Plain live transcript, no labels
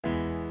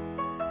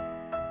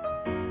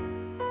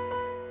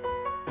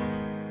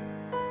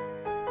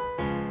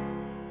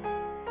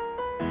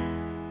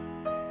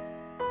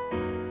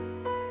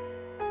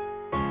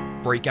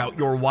Break out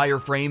your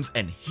wireframes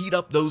and heat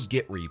up those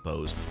Git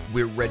repos.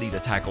 We're ready to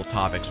tackle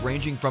topics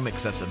ranging from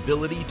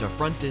accessibility to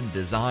front-end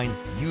design,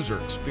 user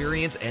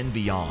experience, and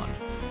beyond.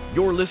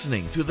 You're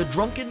listening to the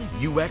Drunken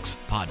UX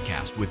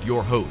Podcast with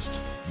your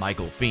hosts,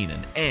 Michael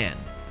Feenan and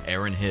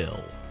Aaron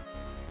Hill.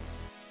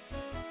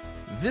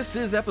 This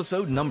is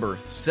episode number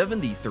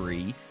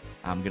 73.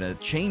 I'm going to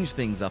change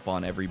things up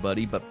on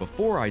everybody, but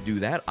before I do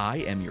that, I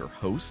am your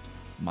host,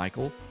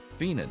 Michael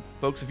Feenan.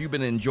 Folks, if you've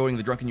been enjoying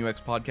the Drunken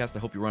UX Podcast, I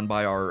hope you run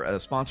by our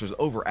sponsors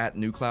over at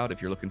NewCloud.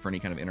 If you're looking for any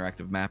kind of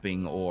interactive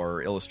mapping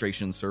or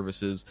illustration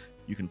services,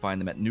 you can find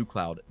them at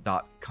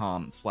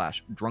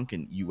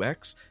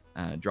newcloud.com/drunkenux.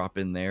 Drop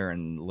in there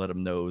and let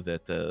them know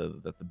that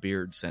the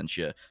beard sent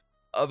you.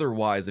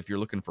 Otherwise, if you're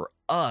looking for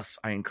us,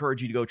 I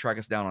encourage you to go track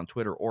us down on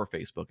Twitter or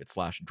Facebook at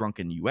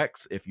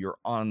 /drunkenux. If you're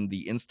on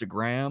the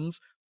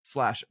Instagrams,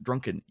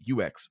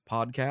 /drunkenux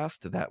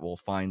podcast, that will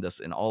find us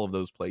in all of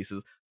those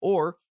places.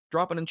 Or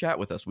drop in and chat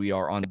with us. We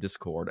are on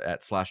Discord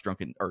at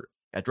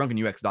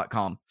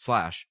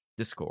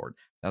drunkenux.com/Discord.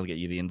 That'll get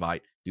you the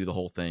invite, do the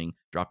whole thing,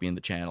 drop you in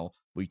the channel.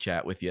 We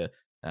chat with you.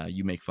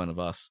 You make fun of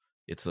us.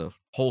 It's a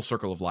whole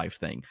circle of life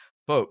thing.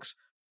 Folks,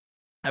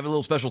 I have a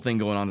little special thing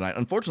going on tonight.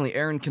 Unfortunately,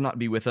 Aaron cannot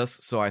be with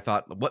us, so I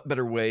thought, what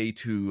better way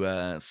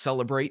to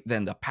celebrate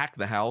than to pack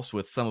the house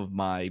with some of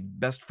my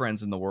best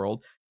friends in the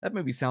world? That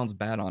maybe sounds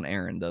bad on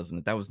Aaron, doesn't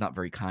it? That was not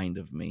very kind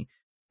of me.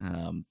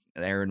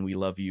 Aaron, we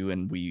love you,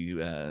 and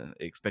we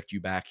expect you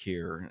back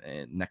here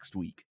next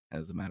week,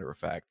 as a matter of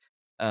fact.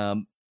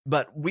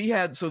 But we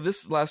had, so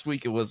this last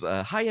week, it was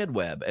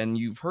HighEdWeb, and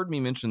you've heard me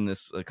mention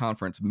this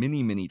conference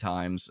many, many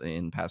times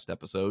in past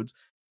episodes.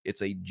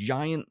 It's a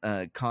giant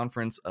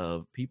conference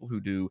of people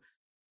who do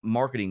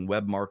marketing,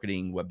 web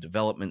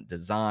development,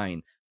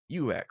 design,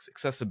 UX,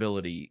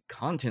 accessibility,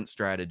 content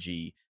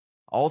strategy,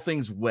 all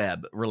things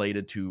web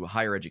related to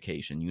higher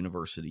education,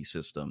 university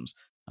systems,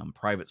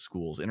 private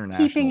schools,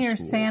 international Keeping your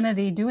schools.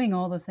 Sanity, doing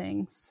all the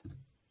things.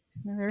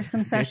 There's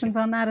some sessions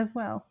on that as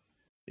well.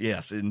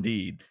 Yes,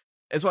 indeed.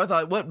 And so I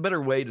thought, what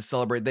better way to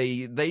celebrate?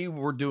 They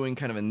were doing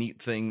kind of a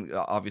neat thing,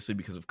 obviously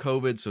because of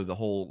COVID, so the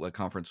whole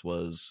conference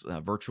was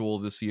virtual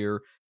this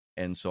year.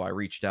 And so I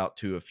reached out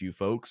to a few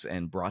folks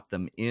and brought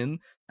them in.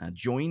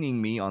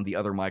 Joining me on the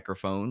other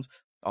microphones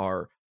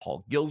are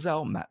Paul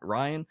Gilzow, Matt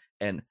Ryan,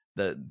 and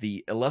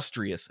the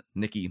illustrious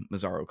Nikki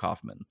Massaro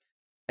Kauffman.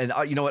 And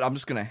you know what? I'm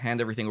just going to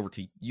hand everything over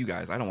to you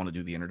guys. I don't want to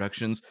do the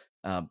introductions.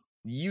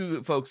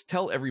 You folks,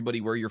 tell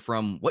everybody where you're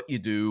from, what you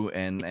do,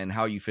 and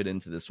how you fit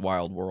into this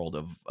wild world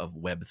of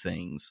web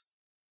things.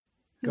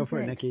 Go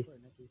for it, Nikki.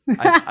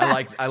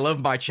 I love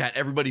my chat.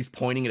 Everybody's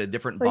pointing at a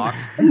different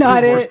box.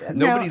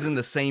 Nobody's in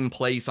the same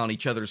place on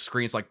each other's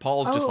screens. Like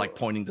Paul's just like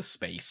pointing to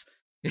space.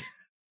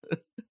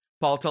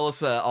 Paul, tell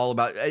us all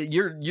about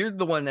you're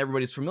the one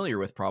everybody's familiar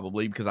with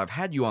probably because I've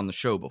had you on the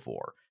show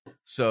before.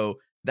 So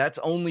that's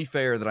only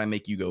fair that I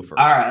make you go first.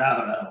 All right,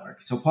 that'll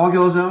work. So Paul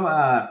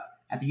Gilzow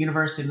at the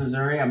University of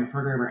Missouri. I'm a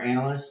programmer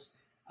analyst.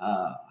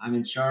 I'm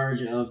in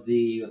charge of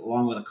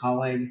along with a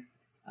colleague,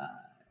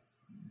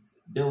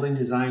 building,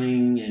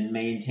 designing, and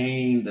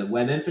maintaining the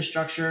web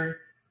infrastructure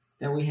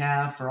that we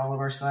have for all of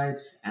our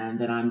sites. And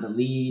then I'm the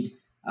lead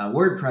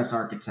WordPress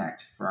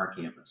architect for our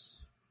campus.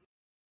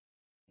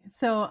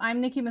 So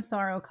I'm Nikki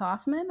Massaro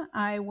Kauffman.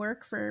 I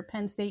work for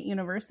Penn State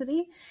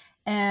University,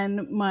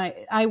 and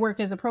I work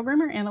as a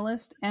programmer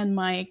analyst. And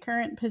my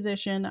current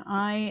position,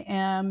 I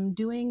am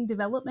doing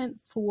development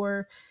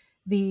for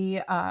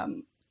the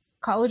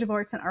College of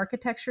Arts and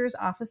Architecture's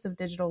Office of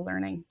Digital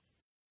Learning.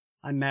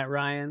 I'm Matt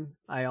Ryan.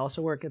 I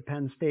also work at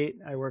Penn State.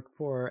 I work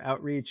for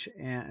outreach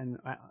and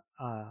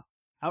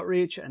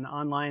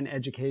online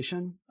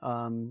education.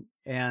 I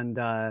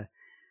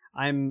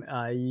am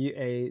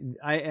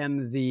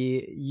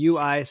the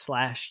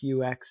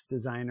UI/UX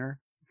designer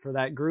for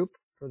that group,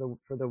 for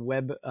the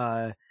web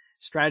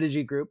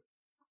strategy group,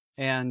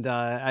 and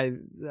I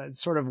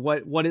sort of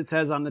what it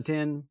says on the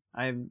tin.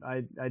 I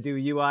do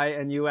UI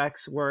and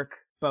UX work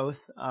both,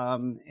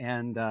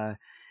 and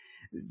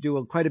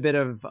do quite a bit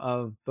of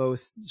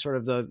both, sort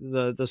of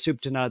the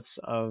soup to nuts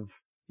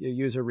of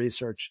user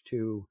research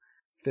to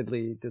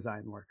fiddly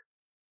design work.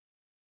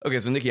 Okay,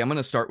 so Nikki, I'm going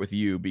to start with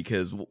you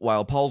because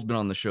while Paul's been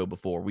on the show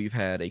before, we've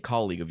had a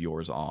colleague of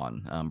yours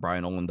on.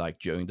 Brian Olendijk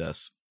joined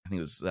us, I think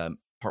it was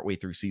partway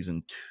through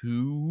season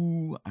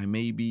 2. I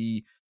may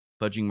be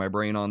fudging my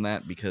brain on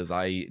that because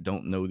I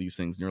don't know these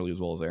things nearly as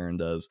well as Aaron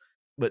does.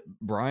 But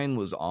Brian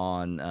was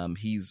on.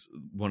 He's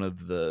one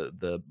of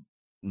the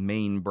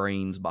main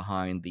brains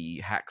behind the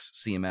Hacks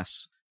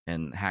CMS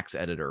and Hacks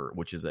Editor,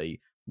 which is a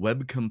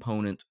web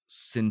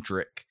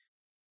component-centric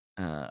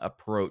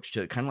approach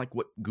to kind of like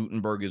what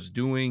Gutenberg is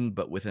doing,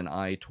 but with an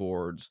eye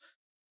towards,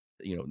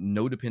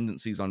 no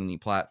dependencies on any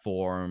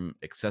platform,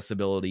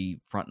 accessibility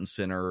front and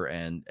center,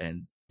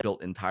 and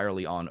built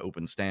entirely on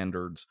open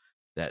standards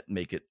that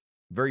make it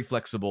very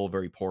flexible,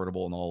 very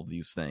portable, and all of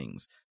these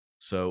things.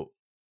 So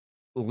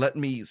let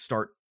me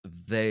start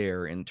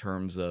there in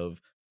terms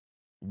of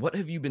what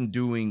have you been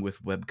doing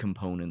with web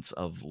components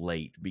of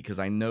late? Because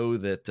I know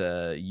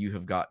that you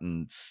have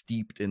gotten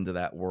steeped into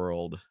that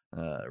world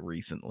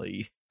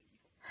recently.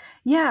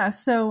 Yeah.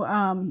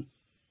 So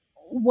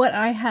what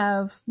I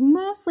have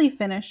mostly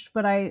finished,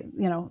 but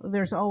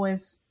there's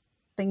always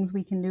things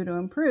we can do to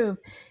improve,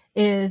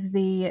 is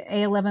the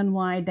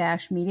A11Y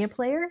Dash Media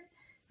Player,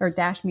 or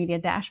Dash Media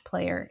Dash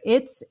Player.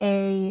 It's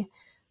a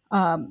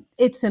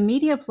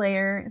media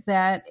player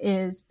that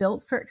is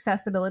built for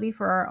accessibility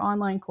for our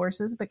online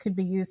courses, but could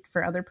be used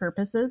for other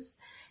purposes.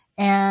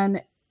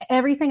 And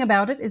everything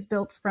about it is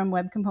built from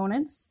web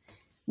components,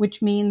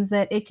 which means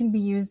that it can be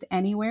used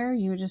anywhere.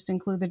 You just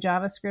include the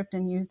JavaScript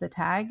and use the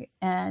tag,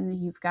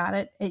 and you've got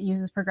it. It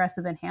uses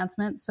progressive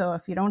enhancement. So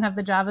if you don't have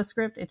the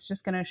JavaScript, it's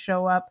just going to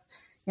show up,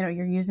 you're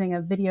using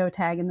a video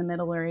tag in the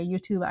middle, or a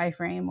YouTube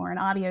iframe, or an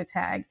audio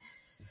tag.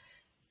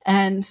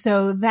 And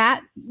so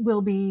that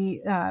will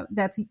be,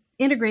 that's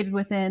integrated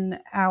within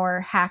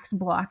our Hacks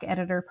block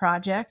editor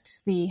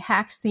project, the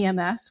Hacks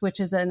CMS, which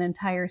is an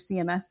entire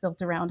CMS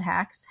built around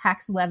Hacks,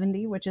 Hacks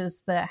 11, which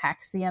is the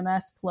Hacks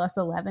CMS plus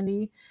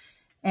 11.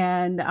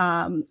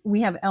 And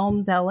we have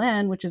Elms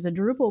LN, which is a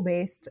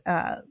Drupal-based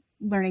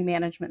learning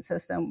management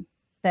system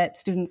that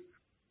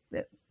students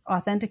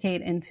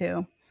authenticate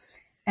into.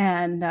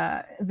 And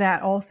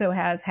that also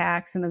has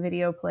Hacks in the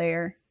video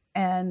player.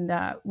 And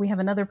we have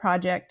another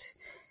project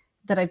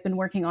that I've been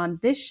working on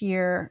this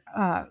year.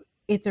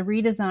 It's a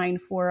redesign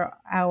for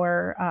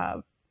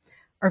our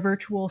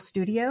virtual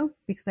studio,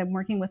 because I'm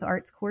working with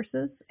arts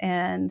courses.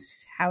 And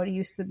how do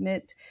you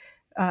submit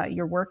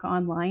your work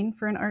online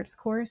for an arts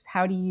course?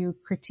 How do you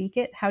critique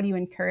it? How do you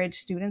encourage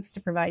students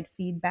to provide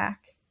feedback?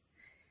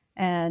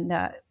 And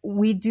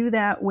we do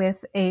that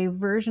with a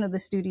version of the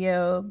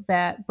studio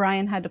that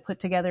Brian had to put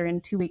together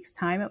in 2 weeks'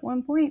 time at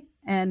one point.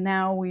 And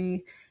now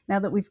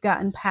that we've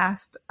gotten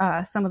past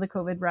some of the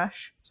COVID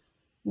rush,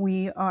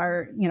 we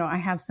are, I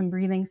have some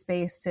breathing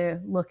space to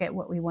look at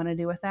what we want to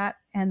do with that.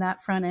 And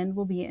that front end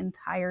will be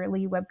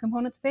entirely web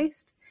components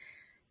based.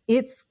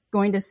 It's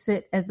going to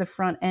sit as the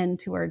front end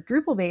to our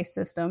Drupal based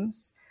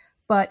systems.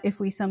 But if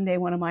we someday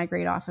want to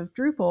migrate off of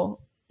Drupal,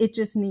 it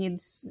just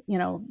needs,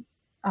 in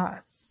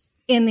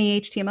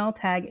the HTML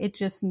tag, it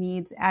just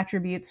needs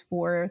attributes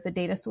for the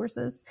data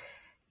sources.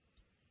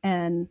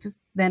 And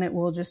then it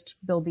will just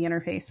build the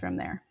interface from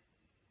there.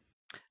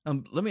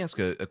 Let me ask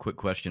a quick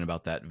question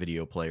about that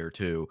video player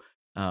too.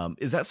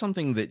 Is that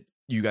something that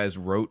you guys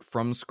wrote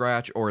from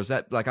scratch, or is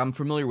that, like, I'm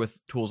familiar with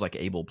tools like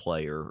Able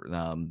Player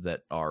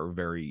that are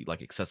very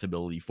like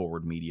accessibility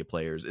forward media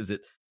players. Is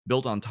it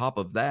built on top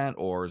of that,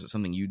 or is it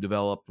something you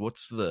developed?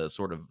 What's the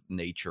sort of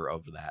nature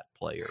of that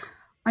player?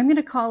 I'm going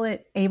to call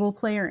it Able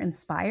Player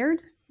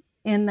inspired,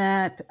 in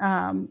that,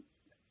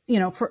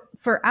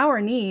 for our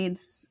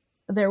needs,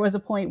 there was a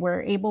point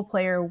where Able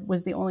Player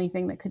was the only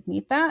thing that could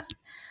meet that.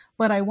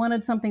 But I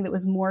wanted something that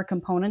was more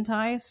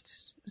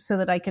componentized so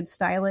that I could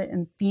style it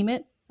and theme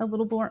it a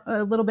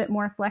little bit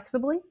more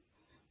flexibly.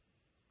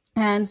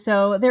 And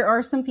so there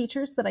are some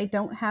features that I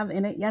don't have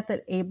in it yet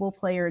that Able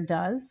Player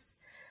does,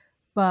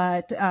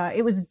 but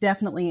it was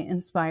definitely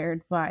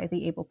inspired by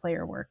the Able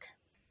Player work.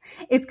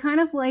 It's kind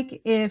of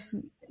like if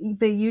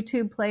the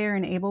YouTube player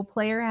and Able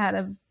Player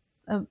had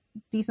a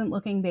decent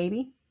looking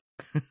baby.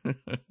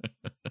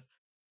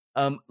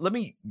 Let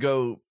me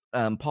go,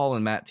 Paul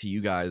and Matt, to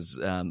you guys.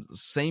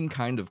 Same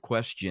kind of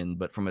question,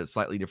 but from a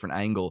slightly different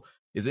angle.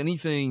 Is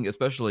anything,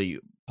 especially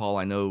Paul,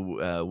 I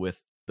know with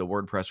the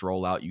WordPress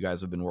rollout you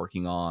guys have been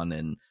working on,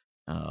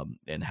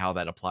 and how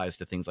that applies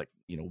to things like,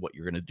 what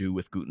you're going to do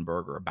with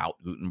Gutenberg, or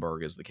about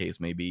Gutenberg, as the case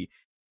may be.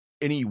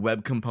 Any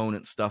web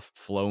component stuff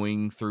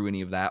flowing through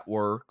any of that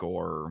work,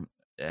 or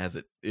is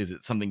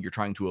it something you're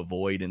trying to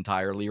avoid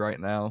entirely right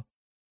now?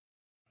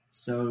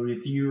 So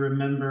if you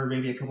remember,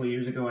 maybe a couple of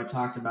years ago, I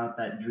talked about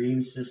that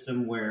dream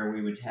system where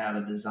we would have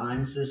a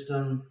design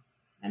system,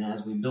 and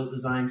as we built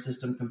design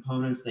system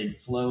components, they'd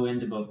flow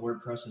into both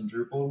WordPress and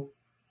Drupal.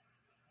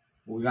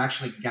 Well, we've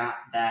actually got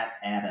that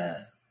at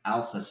a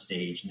alpha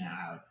stage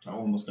now, to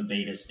almost a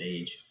beta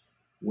stage,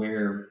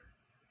 where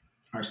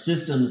our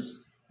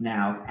systems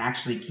now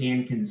actually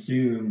can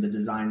consume the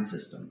design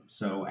system.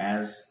 So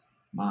as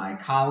my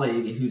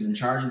colleague who's in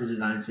charge of the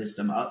design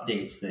system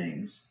updates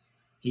things,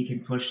 he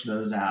can push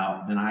those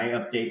out. Then I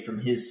update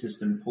from his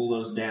system, pull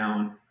those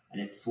down,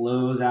 and it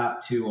flows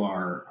out to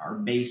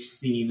our base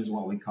theme, is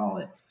what we call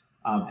it.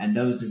 And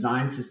those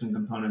design system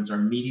components are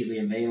immediately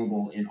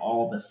available in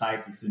all the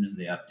sites as soon as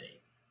they update.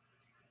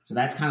 So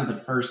that's kind of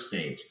the first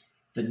stage.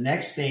 The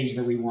next stage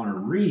that we want to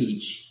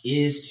reach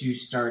is to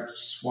start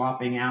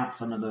swapping out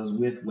some of those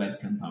with web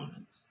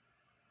components.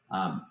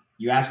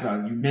 You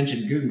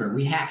mentioned Gutenberg.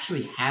 We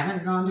actually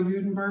haven't gone to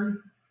Gutenberg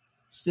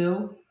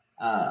still.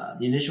 The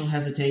initial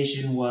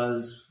hesitation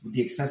was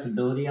the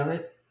accessibility of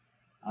it.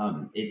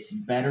 It's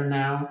better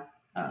now.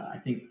 I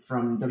think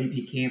from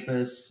WP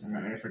Campus,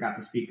 I forgot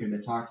the speaker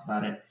that talked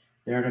about it,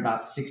 they're at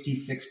about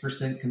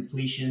 66%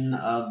 completion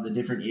of the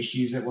different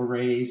issues that were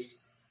raised.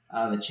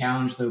 The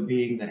challenge, though,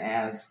 being that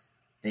as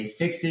they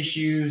fix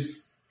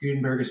issues,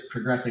 Gutenberg is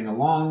progressing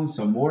along,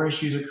 so more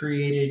issues are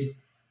created.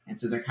 And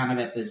so they're kind of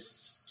at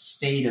this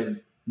state of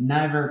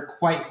never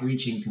quite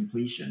reaching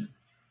completion.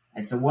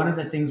 And so one of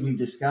the things we've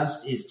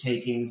discussed is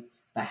taking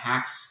the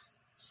HAX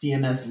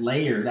CMS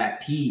layer,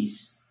 that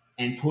piece,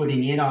 and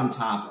putting it on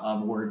top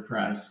of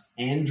WordPress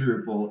and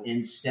Drupal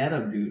instead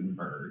of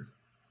Gutenberg,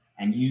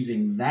 and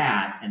using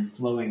that and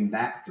flowing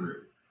that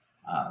through.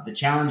 The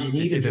challenge in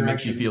either direction. If it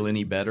makes you feel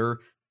any better,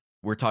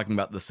 we're talking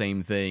about the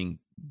same thing,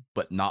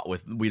 but not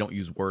with, we don't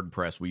use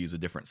WordPress, we use a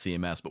different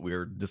CMS, but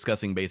we're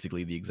discussing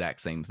basically the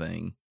exact same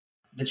thing.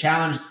 The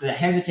challenge, the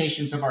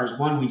hesitation so far is,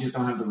 one, we just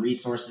don't have the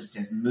resources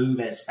to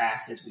move as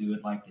fast as we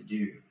would like to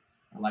do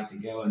or like to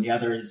go. And the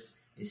other is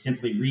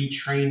simply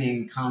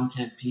retraining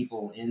content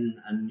people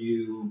in a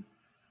new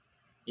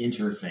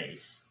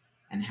interface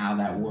and how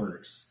that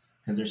works,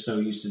 because they're so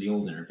used to the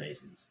old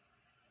interfaces.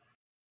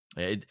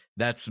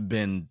 That's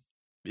been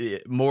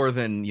more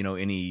than,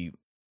 any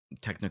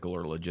technical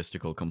or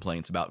logistical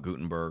complaints about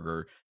Gutenberg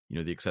or,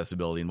 the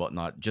accessibility and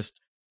whatnot,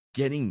 just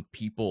getting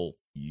people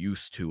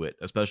used to it,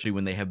 especially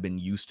when they have been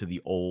used to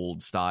the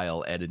old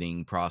style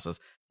editing process.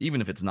 Even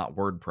if it's not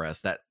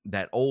WordPress,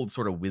 that old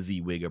sort of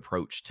WYSIWYG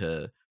approach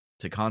to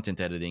content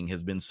editing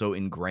has been so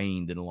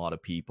ingrained in a lot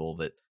of people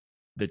that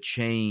the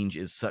change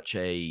is such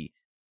a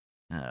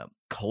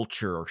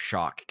culture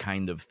shock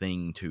kind of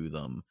thing to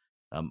them.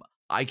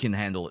 I can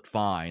handle it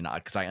fine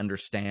because I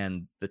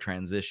understand the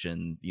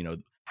transition,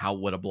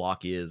 what a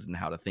block is and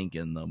how to think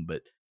in them.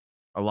 But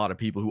a lot of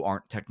people who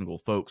aren't technical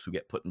folks who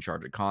get put in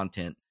charge of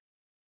content,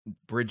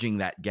 bridging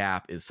that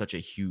gap is such a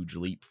huge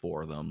leap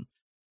for them.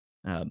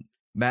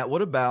 Matt,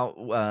 what about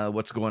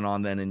what's going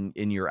on then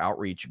in your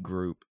outreach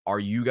group? Are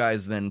you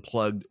guys then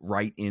plugged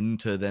right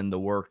into then the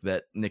work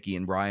that Nikki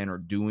and Brian are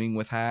doing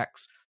with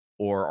HAX,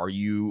 or are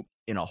you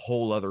in a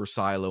whole other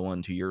silo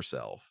unto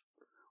yourself?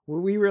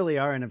 Well, we really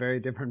are in a very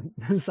different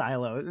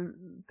silo.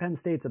 Penn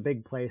State's a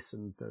big place,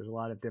 and there's a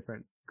lot of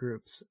different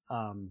groups.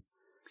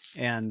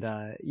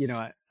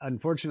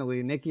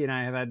 Unfortunately, Nikki and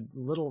I have had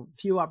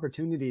few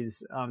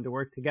opportunities to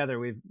work together.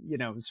 We've,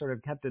 sort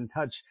of kept in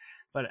touch,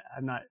 but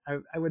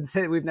I wouldn't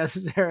say that we've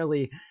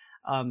necessarily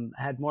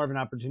had more of an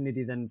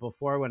opportunity than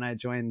before when I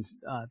joined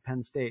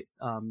Penn State.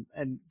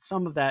 And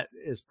some of that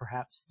is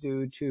perhaps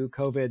due to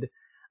COVID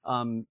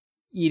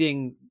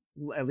eating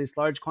at least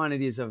large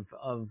quantities of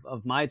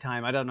my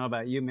time. I don't know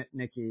about you,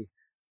 Nikki,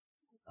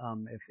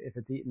 if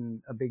it's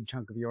eaten a big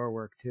chunk of your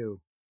work too.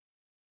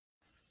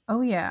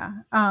 Oh, yeah.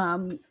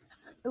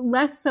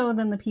 Less so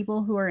than the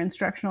people who are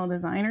instructional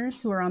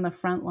designers who are on the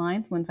front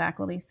lines when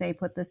faculty say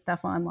put this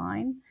stuff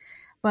online.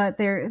 But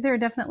there are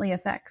definitely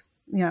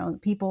effects.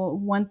 People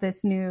want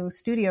this new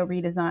studio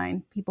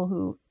redesign, people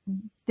who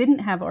didn't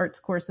have arts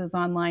courses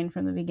online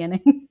from the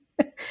beginning.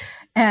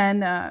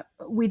 And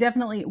we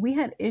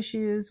had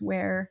issues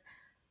where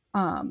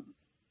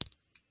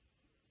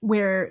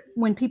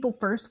when people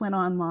first went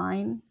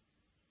online,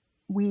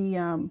 we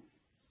had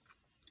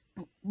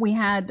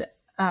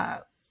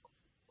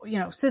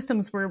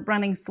systems were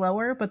running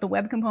slower, but the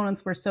web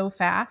components were so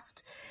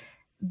fast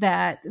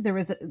that there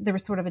was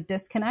sort of a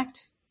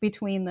disconnect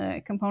between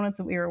the components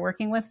that we were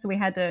working with. So we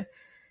had to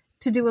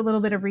do a little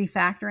bit of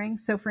refactoring.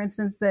 So for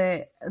instance,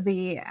 the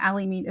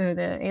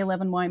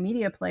A11Y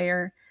media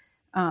player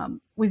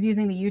was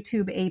using the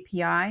YouTube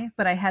API,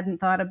 but I hadn't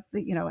thought of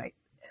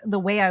the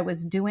way I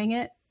was doing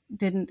it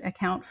didn't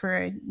account for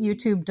a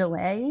YouTube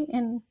delay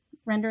in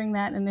rendering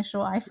that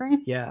initial iframe.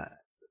 Yeah.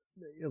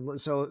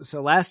 So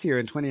last year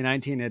in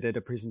 2019, I did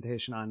a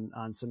presentation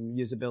on some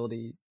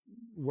usability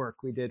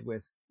work we did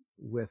with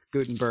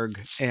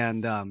Gutenberg,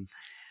 and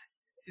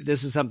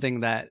this is something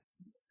that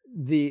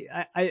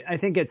I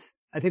think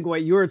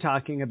what you're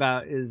talking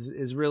about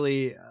is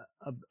really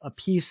a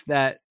piece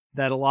that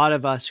a lot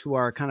of us who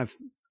are kind of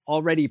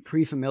already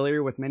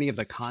pre-familiar with many of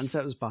the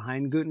concepts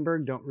behind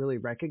Gutenberg don't really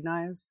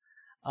recognize.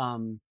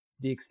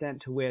 The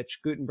extent to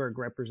which Gutenberg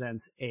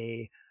represents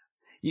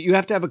you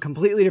have to have a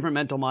completely different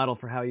mental model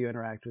for how you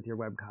interact with your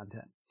web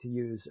content to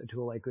use a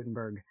tool like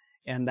Gutenberg.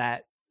 And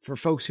that for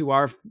folks who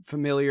are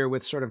familiar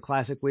with sort of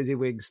classic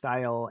WYSIWYG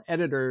style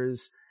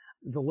editors,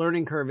 the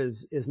learning curve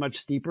is much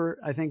steeper,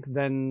 I think,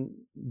 than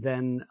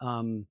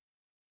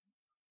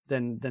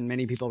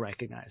many people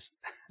recognize.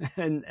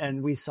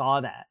 and we saw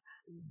that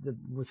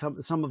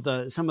some of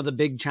the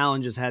big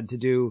challenges had to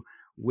do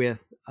with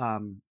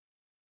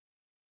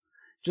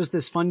just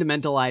this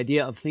fundamental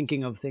idea of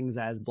thinking of things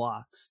as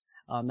blocks.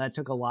 That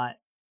took a lot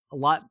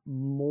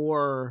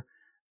more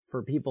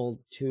for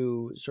people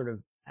to sort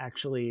of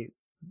actually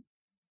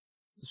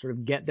sort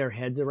of get their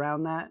heads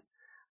around that.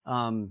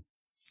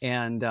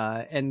 And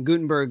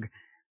Gutenberg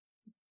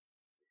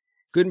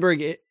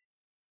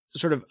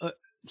sort of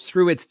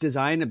through its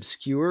design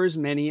obscures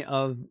many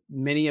of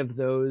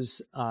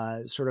those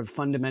sort of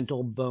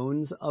fundamental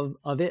bones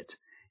of it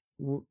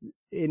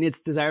in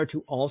its desire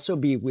to also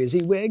be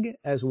WYSIWYG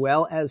as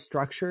well as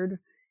structured.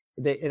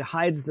 It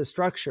hides the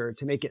structure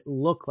to make it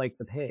look like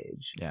the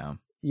page. Yeah.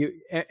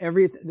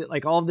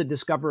 All of the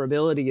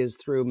discoverability is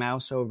through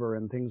mouse over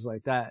and things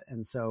like that.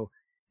 And so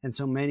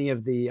many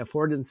of the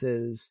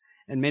affordances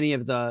many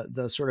of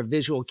the sort of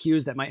visual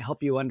cues that might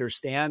help you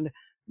understand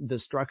the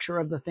structure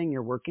of the thing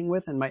you're working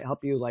with and might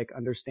help you like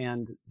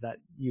understand that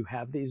you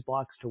have these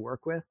blocks to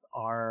work with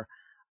are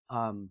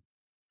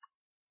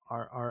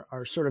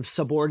sort of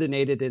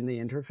subordinated in the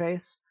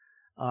interface.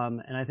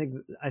 And I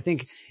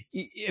think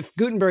if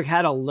Gutenberg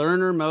had a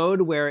learner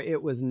mode where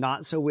it was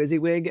not so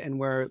WYSIWYG and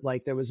where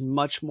like there was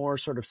much more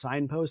sort of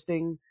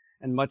signposting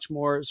and much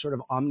more sort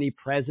of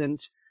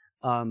omnipresent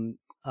user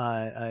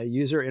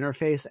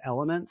interface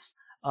elements,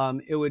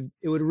 it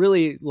would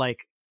really like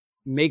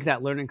make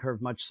that learning curve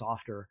much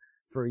softer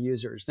for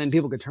users. Then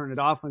people could turn it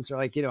off once they're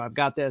like, I've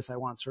got this. I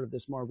want sort of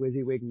this more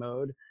WYSIWYG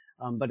mode.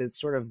 But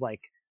it's sort of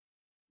like,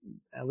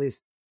 at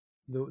least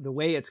the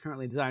way it's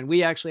currently designed.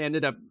 I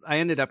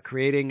ended up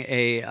creating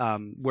a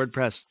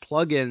WordPress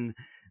plugin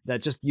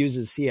that just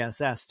uses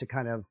CSS to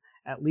kind of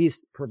at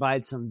least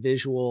provide some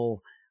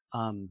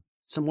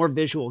some more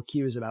visual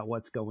cues about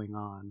what's going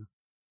on.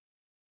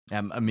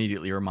 I'm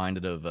immediately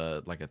reminded of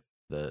the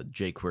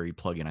jQuery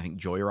plugin. I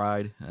think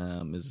Joyride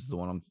is the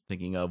one I'm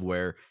thinking of,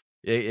 where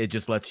it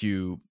just lets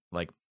you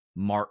like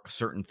mark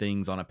certain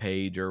things on a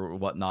page or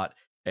whatnot,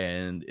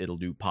 and it'll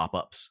do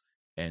pop-ups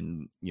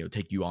and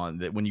take you on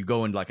that when you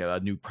go into like a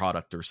new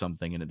product or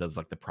something, and it does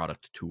like the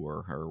product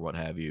tour or what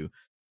have you.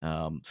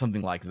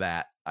 Something like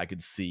that I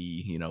could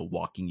see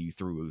walking you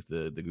through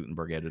the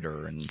Gutenberg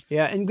editor.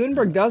 And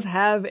Gutenberg does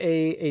have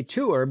a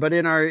tour, but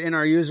in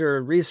our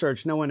user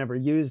research no one ever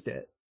used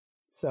it,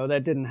 so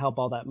that didn't help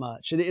all that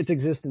much. Its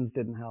existence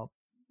didn't help.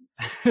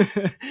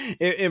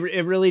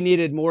 It really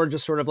needed more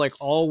just sort of like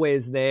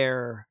always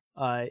there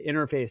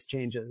interface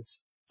changes.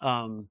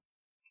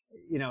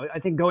 I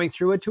think going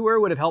through a tour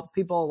would have helped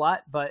people a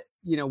lot, but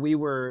we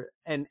were,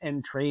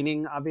 and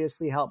training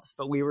obviously helps,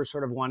 but we were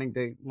sort of wanting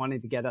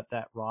to get at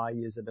that raw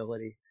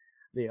usability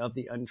of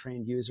the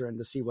untrained user and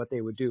to see what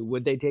they would do.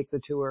 Would they take the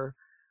tour?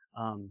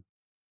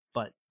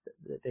 But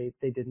they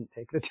didn't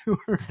take the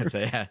tour.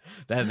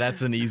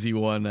 That's an easy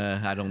one.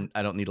 I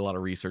don't need a lot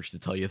of research to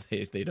tell you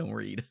they don't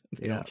read.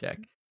 They don't check.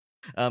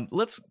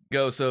 Let's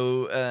go.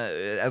 So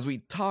as we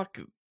talk,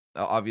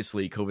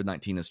 obviously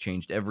COVID-19 has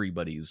changed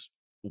everybody's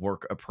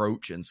work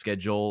approach and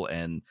schedule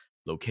and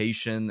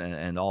location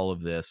and all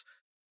of this.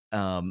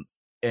 And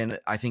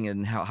I think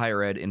in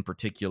higher ed in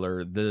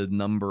particular, the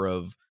number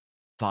of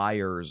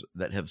fires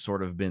that have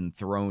sort of been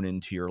thrown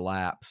into your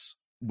laps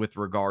with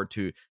regard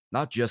to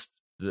not just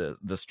the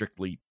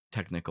strictly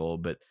technical,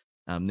 but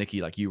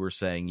Nikki, like you were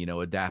saying,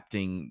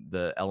 adapting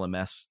the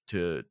LMS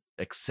to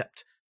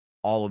accept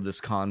all of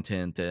this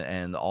content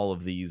and all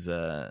of these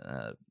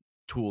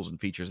tools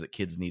and features that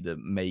kids need to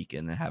make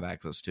and have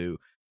access to.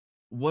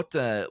 Let's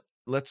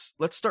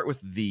start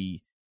with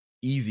the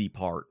easy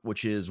part,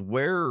 which is,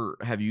 where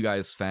have you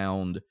guys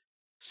found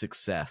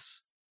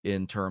success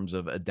in terms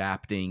of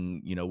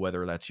adapting,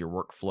 whether that's your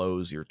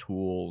workflows, your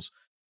tools,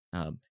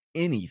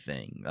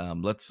 anything.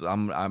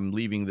 I'm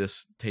leaving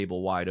this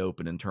table wide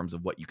open in terms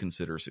of what you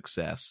consider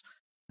success,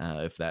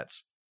 if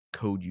that's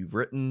code you've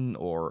written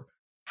or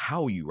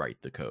how you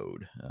write the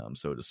code,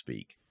 so to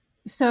speak.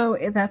 So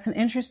that's an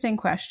interesting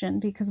question,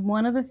 because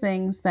one of the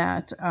things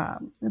that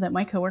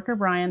my coworker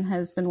Brian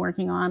has been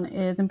working on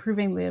is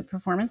improving the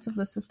performance of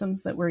the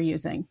systems that we're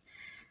using,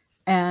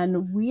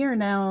 and we are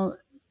now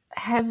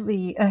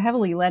heavily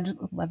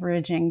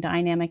leveraging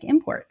dynamic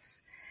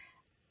imports,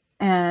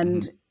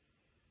 and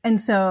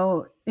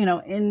so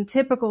in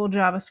typical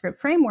JavaScript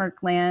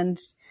framework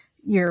land,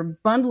 you're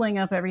bundling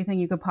up everything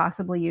you could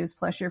possibly use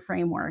plus your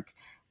framework,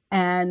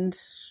 and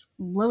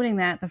loading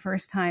that the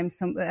first time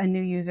a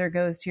new user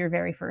goes to your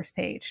very first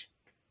page.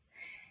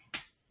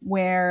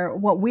 Where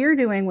what we're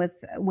doing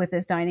with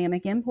this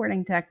dynamic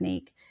importing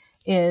technique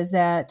is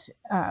that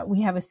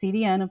we have a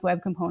CDN of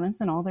web components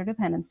and all their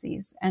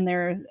dependencies, and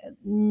there's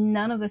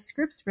none of the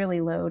scripts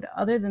really load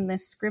other than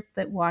this script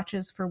that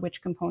watches for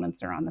which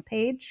components are on the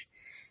page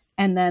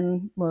and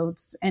then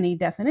loads any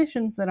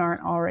definitions that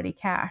aren't already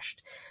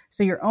cached.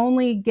 So you're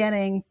only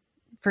getting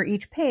for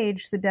each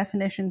page the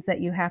definitions that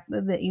you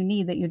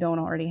need that you don't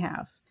already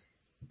have.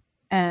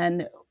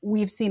 And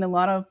we've seen a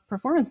lot of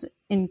performance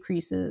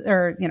increases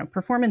or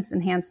performance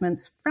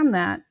enhancements from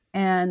that.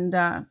 And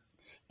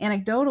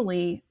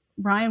anecdotally,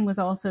 Brian was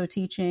also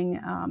teaching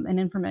an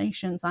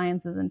information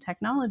sciences and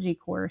technology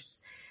course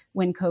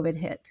when COVID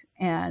hit.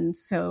 And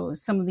so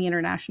some of the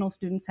international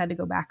students had to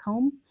go back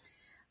home.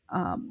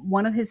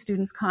 One of his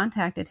students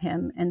contacted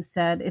him and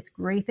said, "It's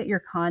great that your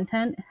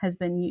content has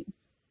been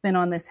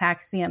on this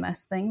hack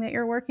CMS thing that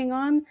you're working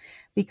on,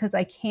 because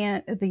I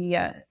can't,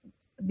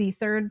 the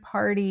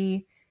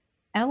third-party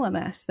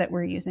LMS that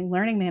we're using,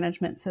 learning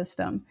management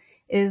system,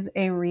 is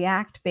a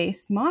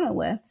React-based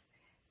monolith.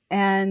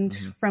 And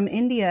from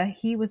India,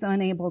 he was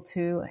unable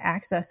to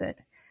access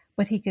it,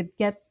 but he could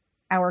get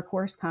our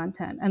course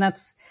content." And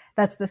that's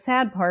the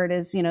sad part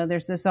is,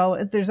 there's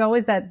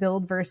always that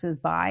build versus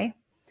buy,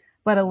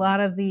 but a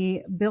lot of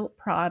the built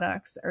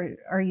products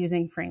are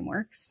using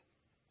frameworks.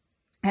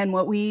 And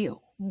what we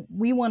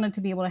wanted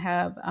to be able to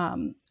have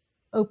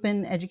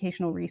open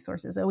educational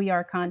resources,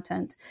 OER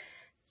content,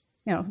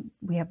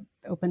 we have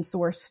open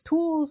source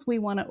tools. We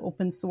want to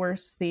open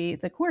source the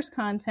course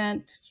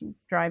content,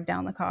 drive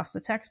down the cost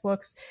of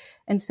textbooks.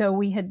 And so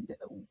we had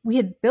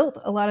built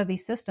a lot of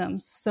these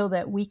systems so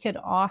that we could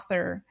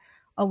author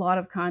a lot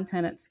of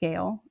content at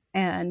scale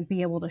and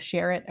be able to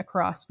share it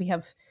across. We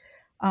have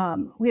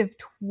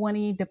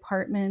 20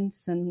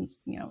 departments and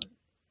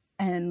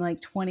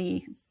like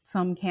 20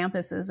 some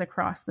campuses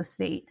across the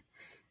state.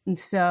 And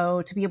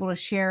so to be able to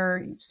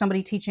share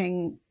somebody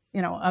teaching,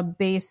 a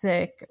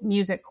basic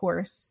music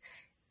course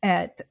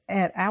at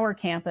our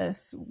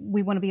campus,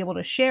 we want to be able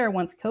to share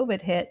once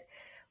COVID hit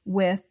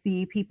with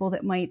the people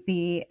that might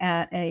be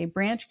at a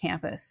branch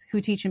campus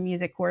who teach a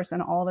music course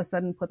and all of a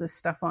sudden put this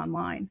stuff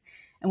online.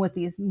 And with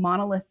these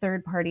monolith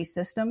third-party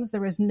systems,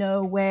 there was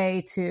no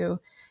way to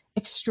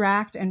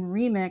extract and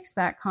remix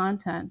that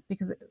content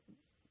because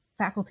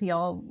faculty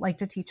all like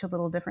to teach a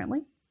little differently.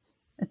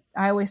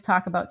 I always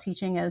talk about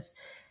teaching as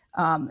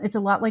it's a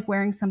lot like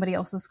wearing somebody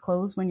else's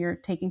clothes when you're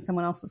taking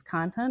someone else's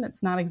content.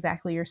 It's not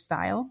exactly your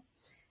style.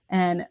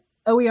 And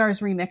OER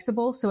is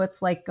remixable, so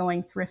it's like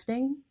going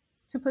thrifting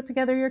to put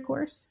together your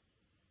course.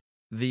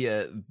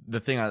 The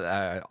thing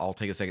I'll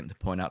take a second to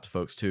point out to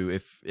folks too,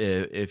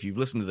 if you've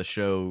listened to the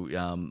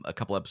show a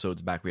couple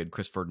episodes back, we had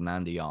Chris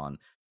Ferdinandi on.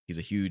 He's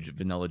a huge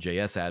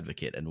Vanilla.js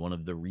advocate, and one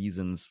of the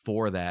reasons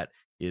for that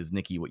is,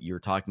 Nikki, what you're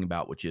talking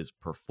about, which is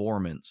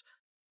performance.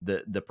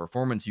 The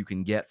performance you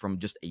can get from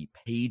just a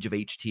page of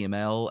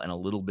HTML and a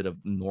little bit of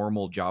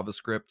normal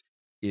JavaScript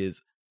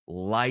is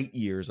light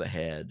years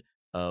ahead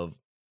of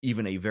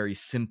even a very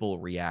simple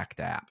React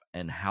app,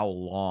 and how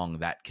long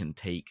that can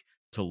take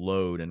to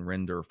load and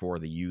render for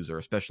the user,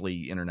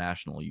 especially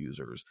international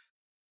users.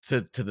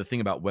 To the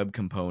thing about web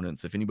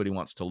components, if anybody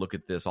wants to look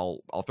at this,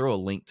 I'll throw a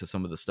link to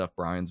some of the stuff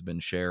Brian's been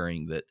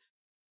sharing. That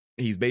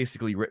he's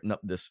basically written up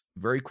this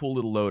very cool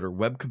little loader.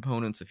 Web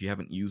components, if you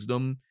haven't used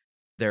them,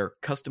 they're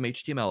custom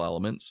HTML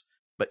elements,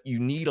 but you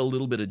need a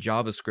little bit of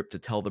JavaScript to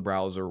tell the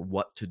browser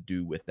what to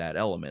do with that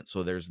element.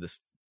 So there's this,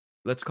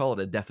 let's call it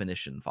a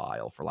definition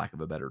file, for lack of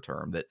a better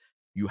term, that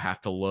you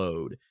have to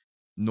load.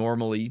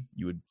 Normally,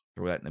 you would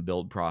throw that in a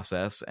build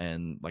process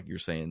and, like you're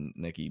saying,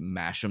 Nikki,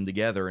 mash them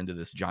together into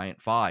this giant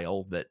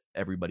file that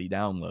everybody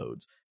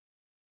downloads.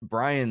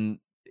 Brian,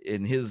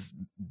 in his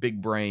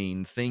big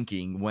brain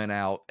thinking, went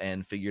out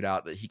and figured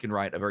out that he can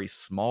write a very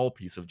small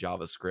piece of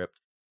JavaScript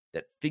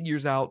that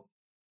figures out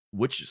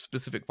which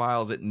specific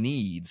files it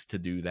needs to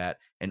do that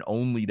and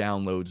only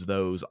downloads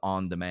those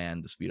on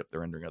demand to speed up the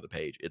rendering of the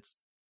page. It's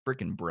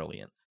freaking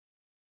brilliant.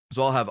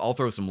 So I'll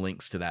throw some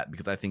links to that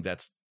because I think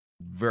that's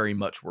very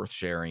much worth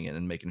sharing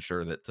and making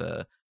sure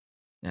that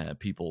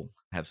people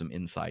have some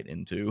insight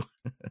into.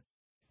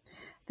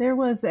 There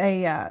was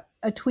a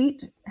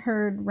tweet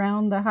heard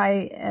around the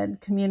high ed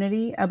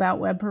community about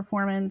web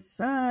performance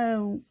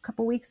a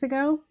couple weeks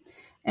ago.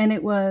 And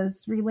it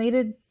was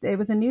related, it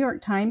was a New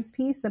York Times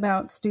piece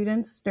about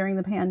students during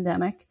the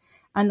pandemic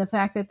and the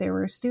fact that there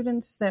were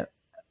students that,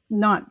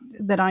 not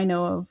that I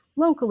know of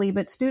locally,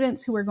 but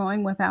students who were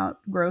going without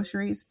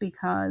groceries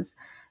because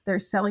their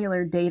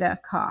cellular data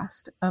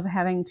cost of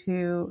having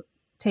to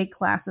take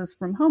classes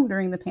from home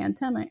during the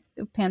pandemic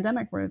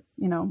were,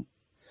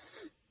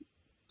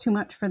 too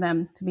much for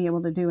them to be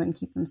able to do and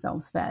keep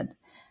themselves fed.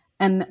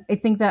 And I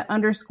think that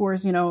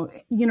underscores,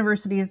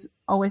 universities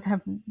always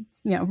have,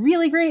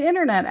 really great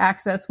internet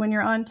access when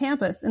you're on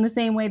campus, in the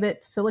same way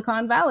that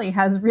Silicon Valley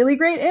has really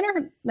great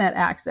internet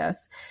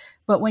access.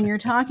 But when you're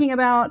talking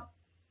about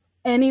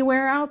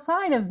anywhere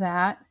outside of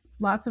that,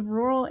 lots of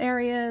rural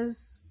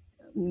areas,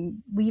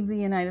 leave the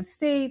United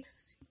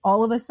States,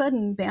 all of a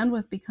sudden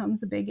bandwidth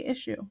becomes a big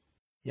issue.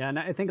 Yeah, and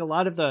I think a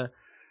lot of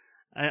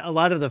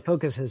the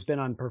focus has been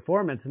on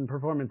performance, and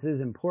performance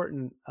is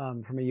important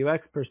from a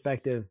UX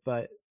perspective.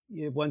 But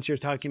once you're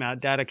talking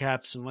about data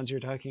caps, and once you're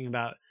talking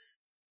about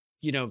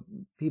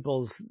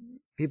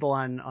people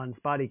on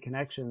spotty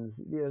connections,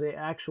 the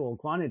actual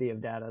quantity of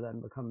data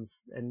then becomes,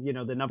 and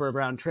the number of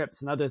round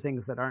trips and other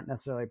things that aren't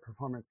necessarily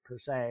performance per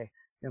se.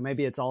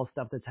 Maybe it's all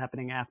stuff that's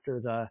happening after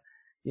the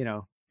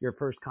your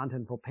first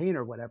contentful pane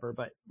or whatever,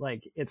 but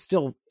like it's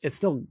still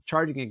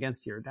charging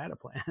against your data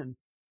plan.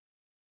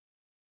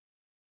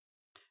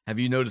 Have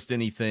you noticed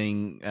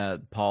anything,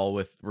 Paul,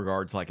 with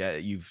regards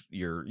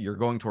you're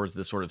going towards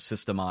this sort of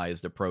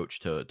systemized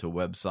approach to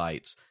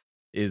websites?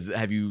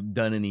 Have you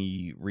done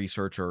any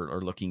research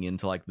or looking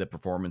into like the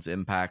performance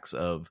impacts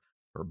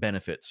or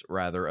benefits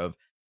rather of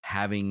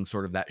having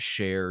sort of that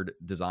shared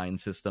design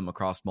system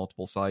across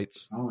multiple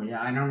sites? Oh yeah,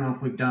 I don't know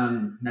if we've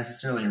done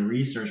necessarily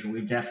research, but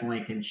we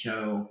definitely can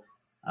show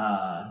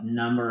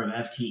number of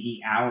FTE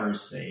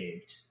hours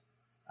saved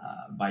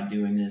by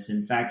doing this.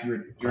 In fact,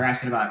 you're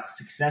asking about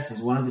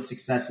successes. One of the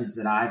successes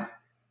that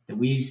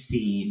we've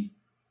seen,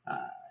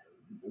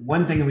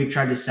 one thing that we've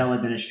tried to sell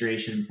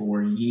administration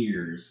for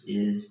years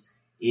is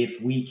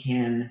if we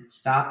can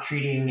stop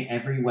treating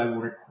every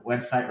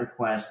website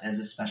request as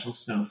a special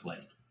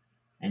snowflake.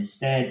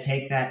 Instead,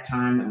 take that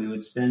time that we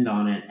would spend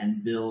on it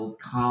and build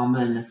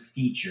common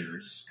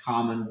features,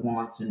 common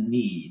wants and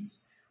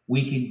needs,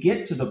 we could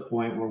get to the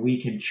point where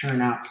we can churn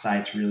out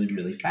sites really,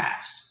 really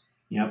fast.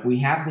 If we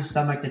have the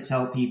stomach to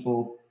tell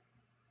people,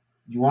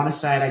 you want a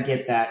site, I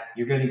get that.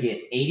 You're going to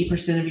get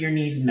 80% of your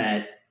needs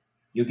met.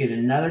 You'll get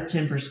another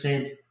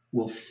 10%.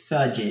 We'll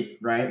fudge it,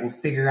 right? We'll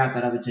figure out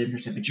that other 10%,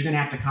 but you're going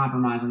to have to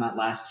compromise on that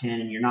last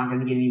 10, and you're not going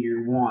to get any of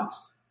your wants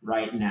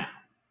right now.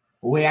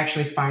 Well, we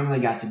actually finally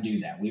got to do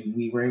that.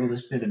 We were able to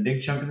spend a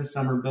big chunk of the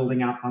summer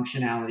building out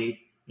functionality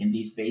in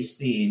these base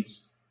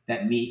themes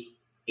that meet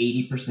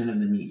 80% of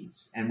the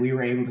needs. And we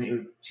were able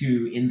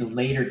to in the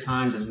later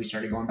times as we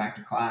started going back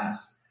to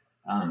class,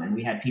 and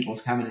we had people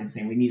coming and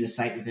saying, we need a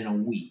site within a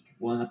week.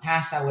 Well, in the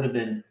past, that would have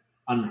been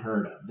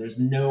unheard of. There's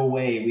no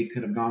way we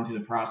could have gone through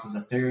the process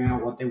of figuring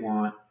out what they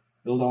want,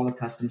 build all the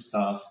custom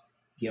stuff,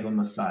 give them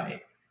a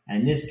site. And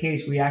in this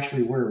case, we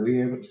were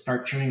able to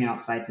start churning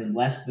out sites in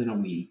less than a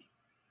week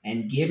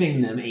and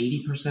giving them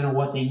 80% of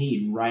what they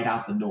need right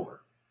out the door.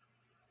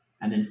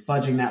 And then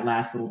fudging that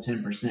last little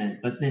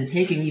 10%, but then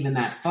taking even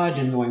that fudge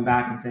and going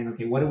back and saying,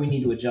 okay, what do we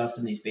need to adjust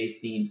in these base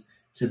themes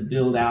to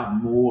build out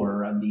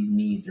more of these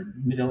needs or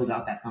build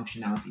out that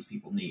functionality these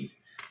people need?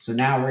 So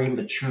now we're able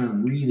to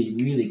churn really,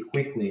 really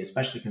quickly,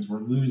 especially because we're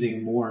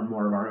losing more and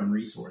more of our own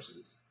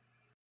resources.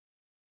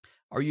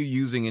 Are you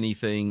using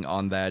anything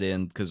on that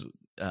end? Because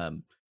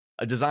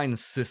a design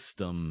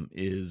system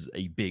is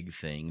a big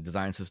thing.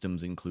 Design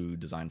systems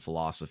include design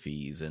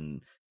philosophies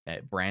and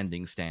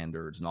branding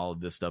standards and all of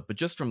this stuff. But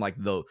just from like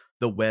the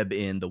web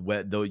end,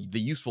 the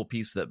useful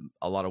piece that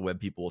a lot of web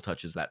people will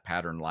touch is that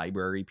pattern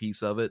library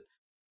piece of it.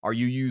 Are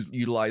you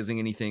utilizing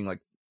anything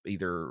like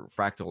either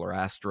Fractal or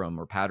Astrum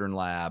or Pattern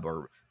Lab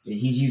or? Yeah,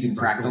 he's using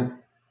Fractal.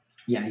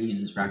 Yeah, he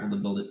uses Fractal to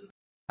build it.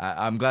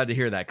 I'm glad to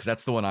hear that because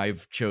that's the one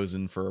I've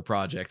chosen for a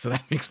project. So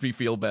that makes me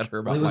feel better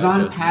about it. It was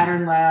on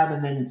Pattern Lab,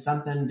 and then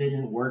something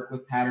didn't work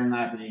with Pattern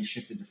Lab, and he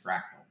shifted to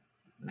Fractal.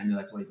 And I know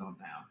that's what he's on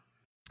now.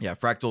 Yeah,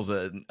 Fractal's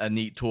a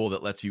neat tool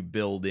that lets you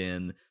build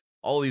in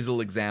all these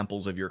little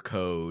examples of your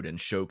code and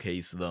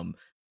showcase them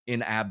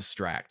in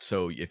abstract.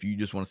 So if you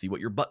just want to see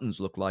what your buttons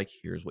look like,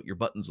 here's what your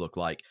buttons look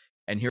like.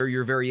 And here are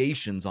your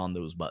variations on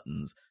those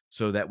buttons.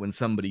 So that when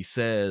somebody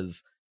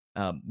says,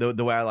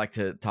 the way I like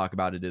to talk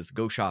about it is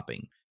go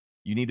shopping.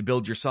 You need to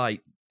build your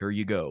site. Here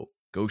you go.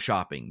 Go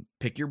shopping.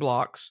 Pick your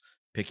blocks.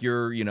 Pick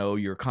your,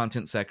 your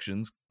content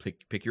sections.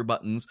 Pick your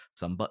buttons.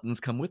 Some buttons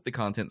come with the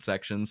content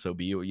section. So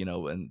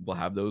and we'll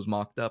have those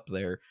mocked up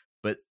there.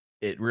 But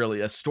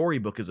a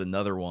storybook is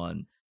another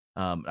one.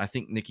 I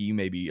think, Nikki, you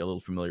may be a little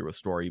familiar with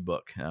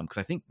Storybook because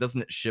I think,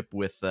 doesn't it ship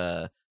with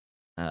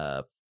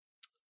libhtml,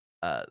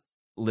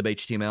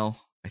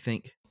 I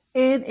think?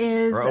 It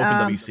is or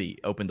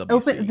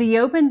OpenWC. The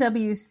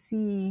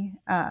OpenWC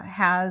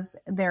has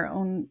their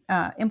own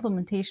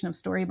implementation of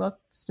Storybook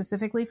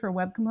specifically for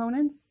web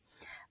components.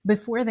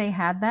 Before they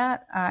had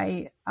that,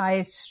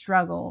 I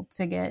struggle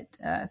to get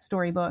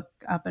Storybook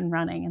up and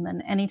running, and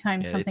then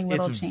anytime something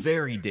little changed, it's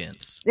very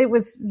dense. It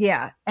was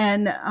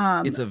and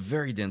it's a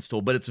very dense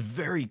tool, but it's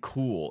very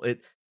cool.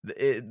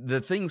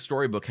 The thing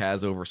Storybook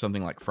has over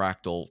something like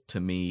Fractal to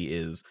me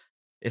is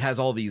it has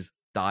all these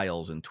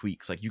dials and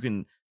tweaks. Like you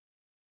can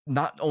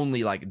not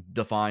only like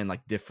define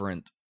like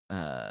different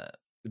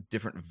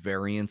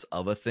variants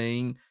of a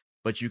thing,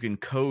 but you can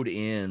code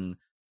in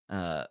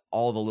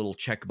all the little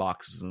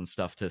checkboxes and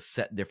stuff to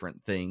set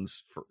different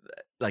things for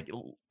like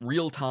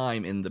real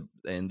time in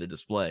the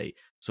display.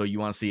 So you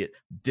want to see it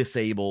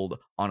disabled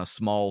on a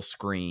small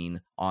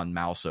screen on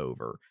mouse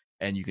over,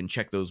 and you can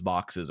check those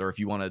boxes. Or if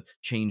you want to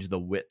change the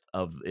width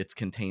of its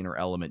container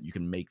element, you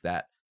can make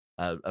that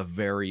a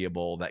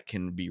variable that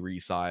can be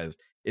resized.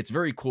 It's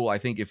very cool. I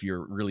think if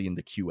you're really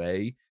into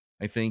QA,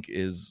 I think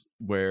is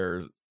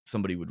where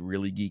somebody would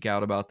really geek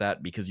out about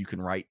that, because you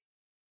can write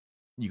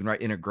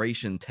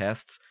integration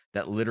tests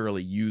that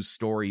literally use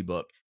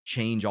Storybook,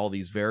 change all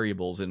these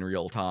variables in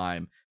real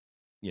time,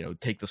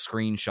 take the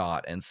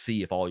screenshot and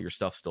see if all your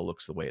stuff still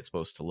looks the way it's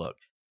supposed to look.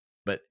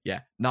 But yeah,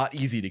 not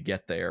easy to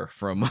get there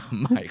from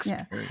my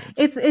experience.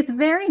 Yeah. It's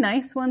very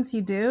nice once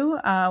you do.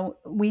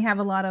 We have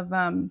a lot of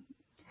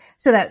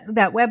so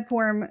that web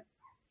form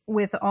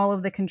with all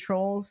of the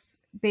controls,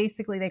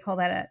 basically they call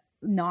that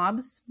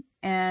knobs,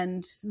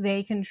 and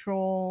they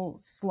control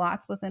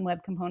slots within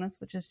web components,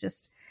 which is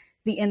just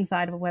the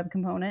inside of a web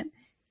component,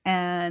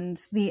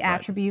 and the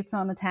attributes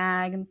on the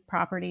tag and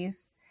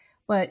properties.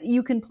 But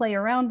you can play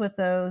around with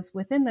those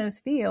within those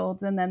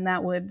fields, and then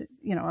that would,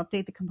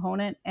 update the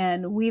component.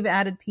 And we've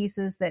added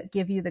pieces that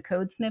give you the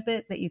code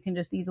snippet that you can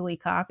just easily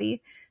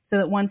copy, so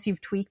that once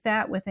you've tweaked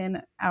that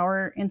within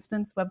our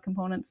instance,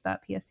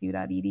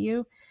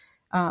 webcomponents.psu.edu,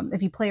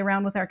 if you play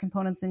around with our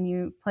components and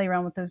you play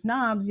around with those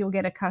knobs, you'll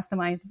get a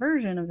customized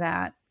version of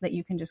that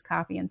you can just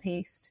copy and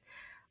paste.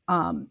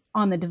 On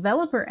the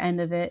developer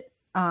end of it,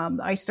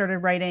 I started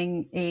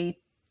writing a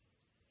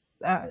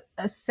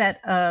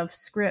set of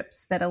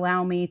scripts that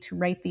allow me to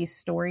write these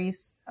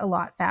stories a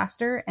lot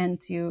faster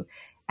and to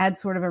add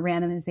sort of a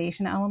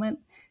randomization element.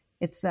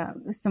 It's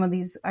some of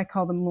these, I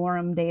call them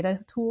lorem data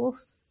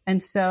tools.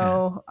 And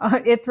so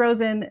it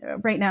throws in,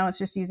 right now it's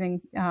just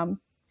using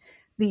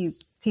the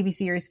TV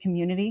series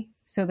Community.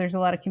 So there's a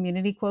lot of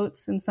community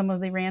quotes in some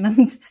of the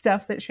random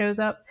stuff that shows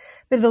up,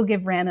 but it'll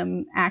give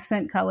random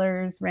accent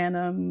colors,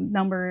 random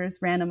numbers,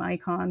 random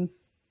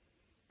icons.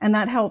 And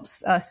that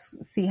helps us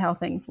see how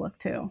things look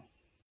too.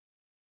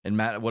 And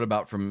Matt, what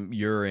about from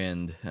your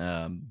end,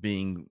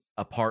 being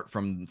apart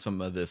from some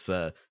of this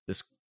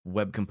this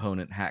web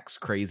component hacks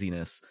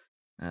craziness?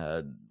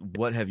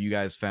 What have you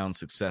guys found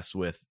success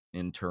with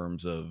in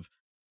terms of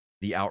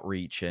the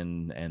outreach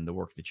and the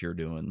work that you're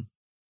doing?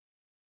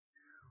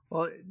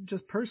 Well,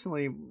 just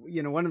personally,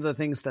 one of the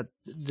things that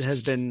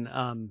has been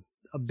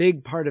a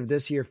big part of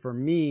this year for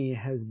me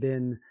has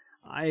been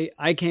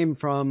I came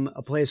from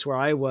a place where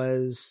I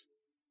was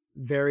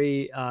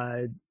very,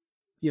 I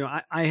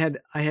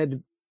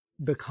had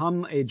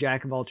become a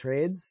jack of all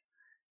trades.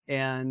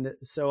 And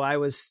so I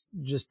was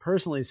just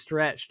personally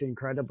stretched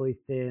incredibly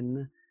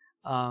thin.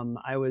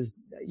 I was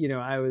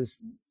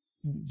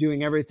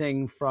doing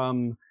everything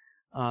from,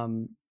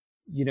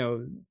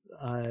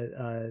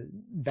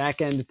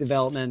 back end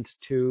development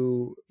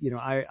to,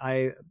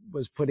 I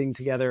was putting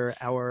together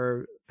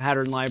our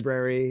pattern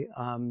library,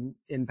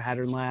 in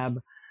Pattern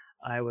Lab.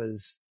 I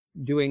was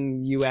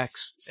doing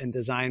UX and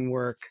design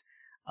work.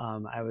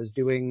 I was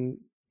doing,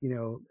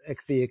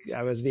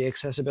 I was the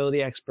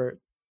accessibility expert.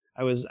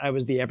 I was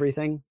the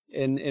everything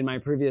in my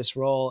previous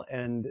role.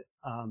 And,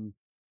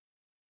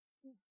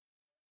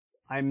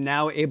 I'm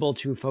now able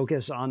to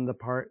focus on the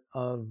part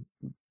of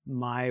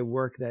my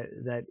work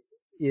that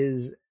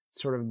is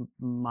sort of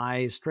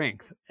my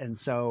strength. And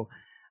so,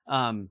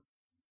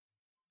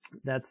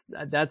 that's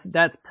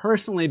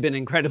personally been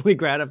incredibly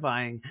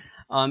gratifying,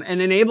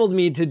 and enabled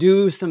me to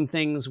do some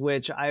things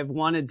which I've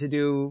wanted to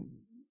do,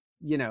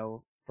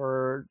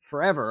 for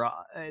forever.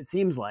 It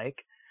seems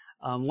like,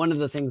 one of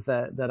the things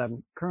that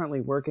I'm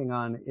currently working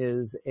on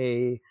is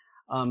a,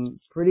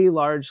 pretty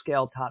large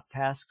scale top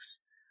tasks,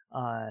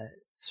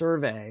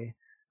 survey,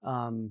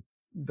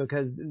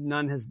 because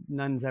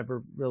none's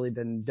ever really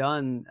been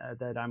done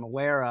that I'm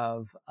aware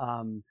of.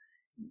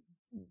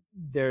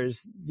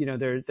 There's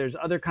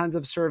other kinds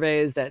of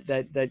surveys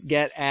that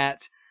get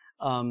at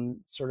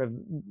sort of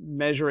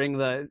measuring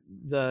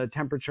the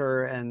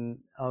temperature and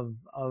of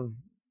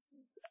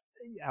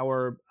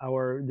our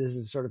this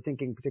is sort of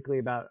thinking particularly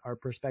about our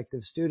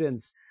prospective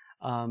students,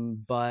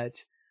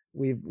 but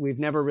we've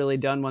never really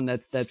done one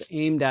that's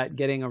aimed at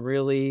getting a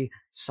really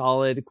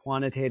solid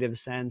quantitative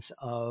sense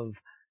of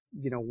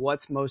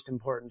what's most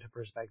important to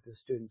prospective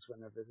students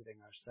when they're visiting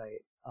our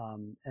site.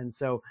 And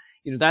so,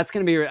 that's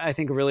going to be, I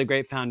think, a really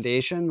great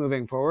foundation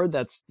moving forward.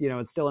 That's,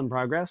 it's still in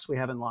progress. We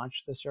haven't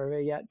launched the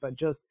survey yet, but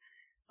just,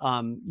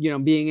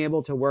 being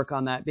able to work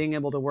on that, being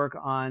able to work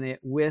on it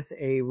with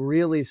a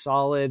really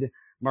solid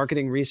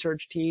marketing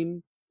research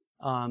team,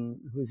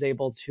 who's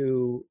able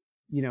to,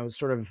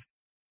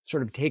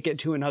 sort of take it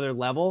to another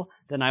level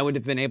than I would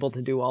have been able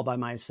to do all by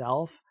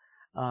myself,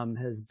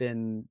 has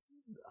been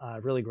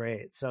really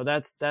great. So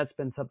that's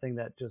been something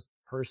that just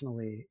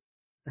personally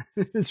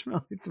is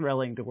really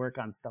thrilling to work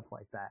on stuff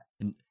like that.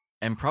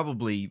 And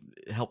probably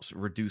helps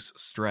reduce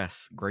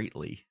stress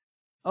greatly.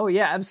 Oh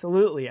yeah,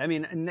 absolutely. I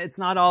mean, and it's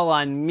not all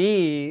on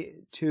me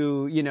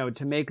to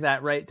make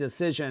that right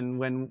decision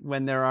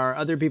when there are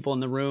other people in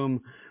the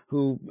room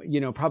who,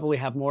 probably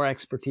have more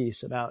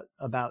expertise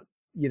about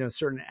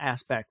certain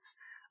aspects,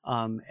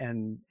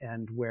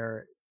 and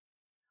where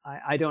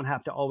I don't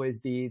have to always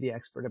be the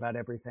expert about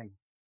everything.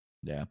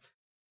 Yeah.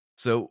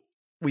 So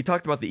we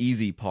talked about the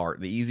easy part.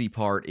 The easy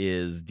part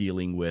is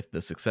dealing with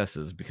the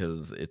successes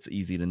because it's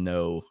easy to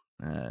know,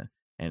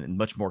 and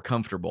much more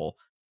comfortable,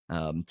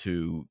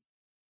 to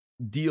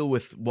deal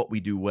with what we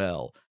do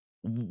well.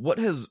 What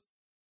has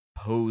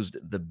posed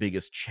the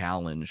biggest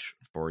challenge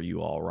for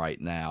you all right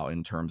now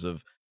in terms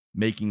of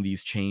making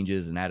these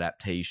changes and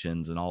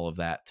adaptations and all of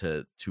that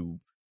to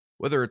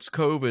whether it's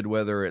COVID,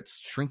 whether it's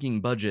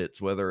shrinking budgets,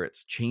 whether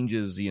it's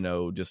changes,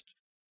 just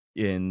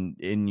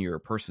in your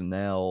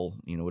personnel,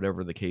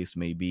 whatever the case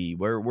may be?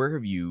 Where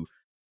have you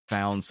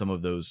found some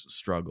of those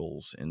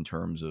struggles in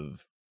terms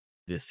of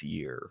this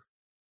year?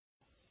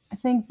 I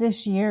think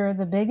this year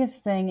the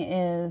biggest thing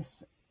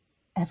is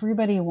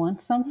everybody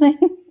wants something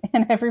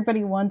and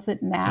everybody wants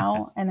it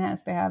now and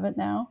has to have it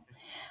now.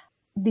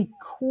 The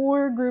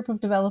core group of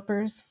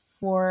developers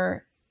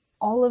for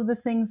all of the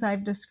things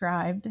I've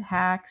described,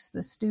 Hacks,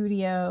 the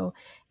studio,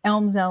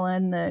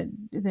 Elm-Zellen,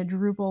 the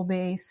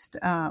Drupal-based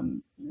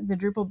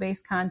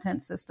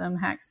content system,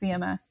 Hacks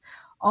CMS,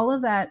 all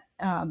of that.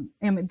 And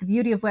the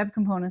beauty of web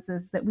components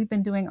is that we've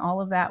been doing all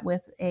of that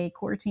with a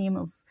core team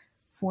of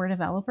 4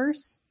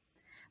 developers.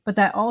 But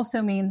that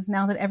also means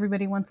now that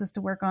everybody wants us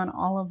to work on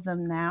all of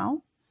them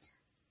now,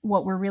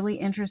 what we're really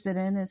interested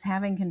in is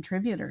having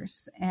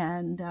contributors.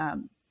 And,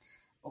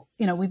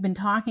 we've been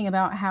talking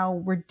about how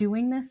we're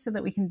doing this so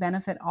that we can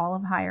benefit all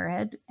of higher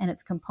ed, and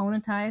it's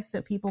componentized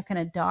so people can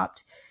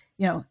adopt,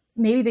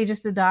 maybe they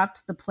just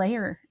adopt the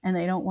player and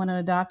they don't want to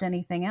adopt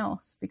anything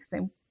else because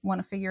they want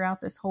to figure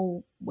out this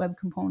whole web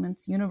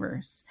components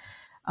universe.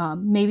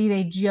 Maybe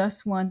they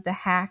just want the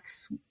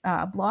Hacks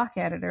block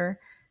editor.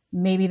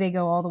 Maybe they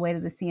go all the way to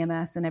the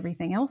CMS and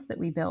everything else that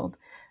we build.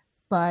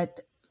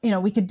 But,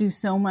 we could do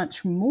so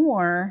much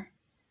more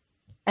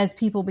as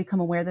people become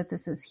aware that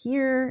this is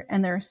here.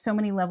 And there are so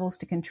many levels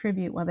to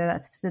contribute, whether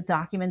that's to the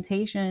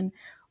documentation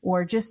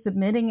or just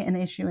submitting an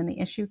issue in the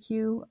issue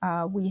queue.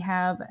 We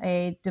have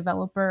a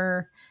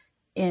developer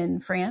in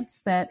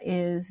France that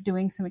is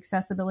doing some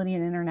accessibility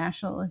and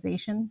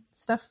internationalization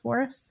stuff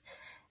for us.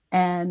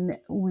 And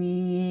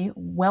we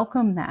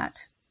welcome that.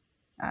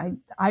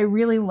 I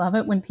really love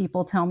it when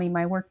people tell me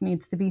my work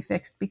needs to be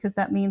fixed, because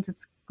that means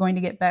it's going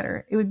to get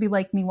better. It would be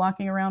like me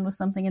walking around with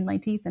something in my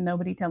teeth and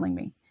nobody telling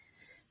me.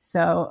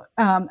 So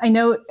I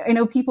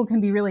know people can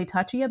be really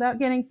touchy about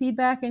getting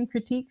feedback and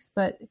critiques,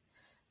 but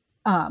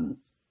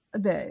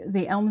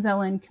the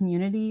Elms-LN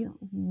community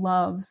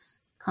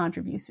loves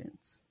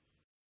contributions.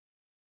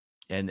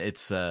 And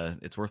it's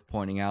worth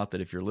pointing out that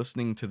if you're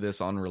listening to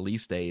this on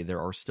release day, there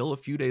are still a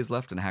few days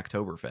left in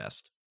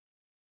Hacktoberfest.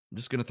 I'm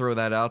just going to throw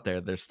that out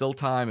there. There's still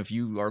time if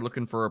you are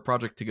looking for a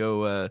project to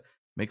go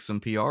make some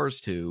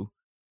PRs to.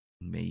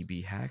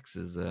 Maybe Hacks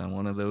is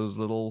one of those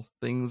little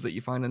things that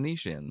you find a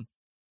niche in.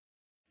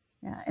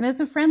 Yeah, and it's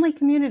a friendly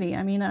community.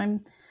 I mean,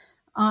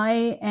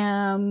 I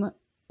am,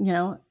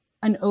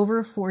 an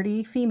over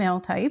 40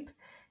 female type,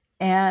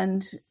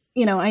 and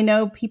I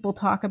know people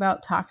talk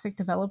about toxic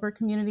developer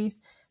communities.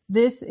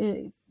 This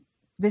is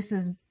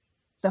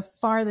the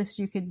farthest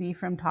you could be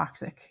from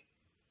toxic.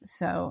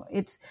 So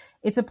it's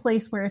a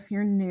place where if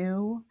you're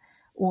new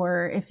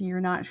or if you're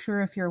not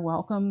sure if you're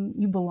welcome,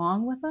 you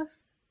belong with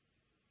us.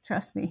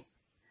 Trust me.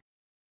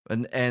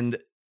 And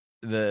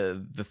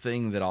the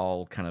thing that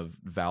I'll kind of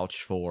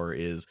vouch for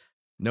is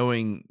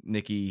knowing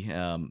Nikki,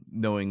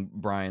 knowing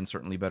Brian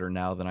certainly better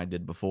now than I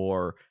did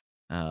before.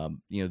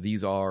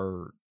 These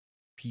are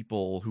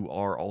people who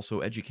are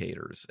also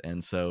educators,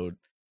 and so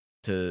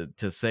to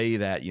say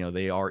that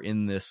they are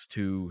in this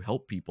to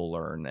help people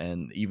learn,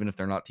 and even if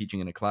they're not teaching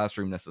in a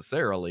classroom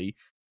necessarily,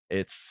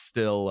 it's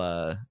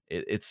still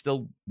it's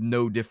still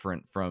no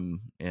different from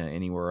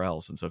anywhere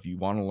else. And so if you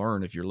want to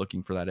learn, if you're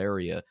looking for that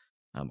area,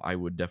 I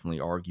would definitely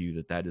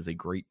argue that is a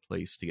great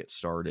place to get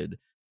started.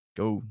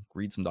 Go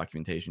read some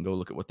documentation, go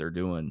look at what they're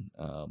doing,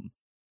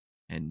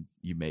 and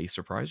you may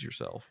surprise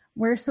yourself.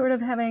 We're sort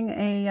of having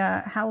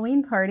a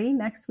Halloween party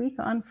next week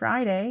on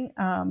Friday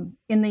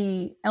in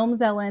the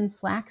Elms-LN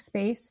Slack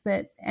space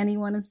that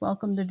anyone is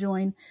welcome to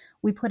join.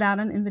 We put out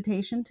an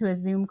invitation to a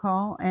Zoom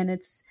call,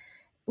 and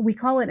we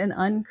call it an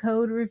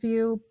uncode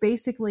review.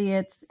 Basically,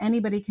 it's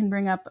anybody can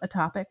bring up a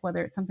topic,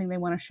 whether it's something they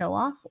want to show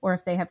off or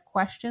if they have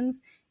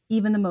questions,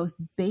 even the most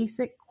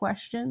basic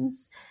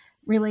questions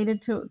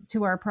related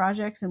to our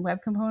projects and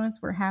web components,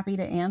 we're happy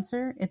to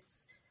answer.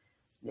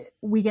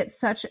 We get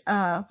such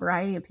a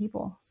variety of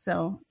people.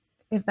 So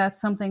if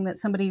that's something that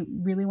somebody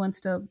really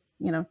wants to,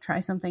 try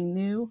something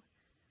new,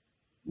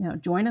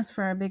 join us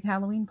for our big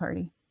Halloween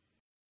party.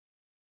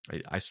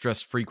 I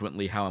stress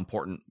frequently how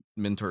important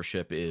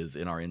mentorship is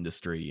in our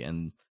industry,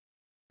 and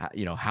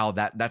how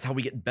that's how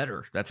we get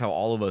better. That's how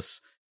all of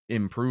us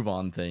improve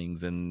on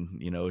things.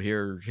 And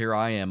here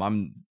I am.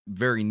 I'm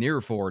very near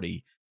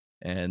 40,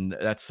 and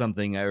that's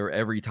something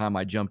every time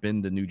I jump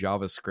into new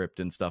JavaScript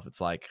and stuff,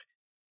 it's like,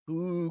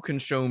 who can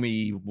show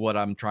me what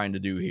I'm trying to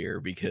do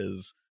here?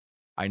 Because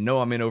I know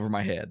I'm in over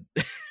my head.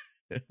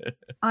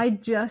 I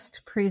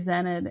just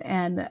presented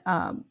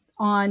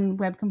on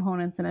web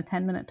components in a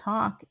 10-minute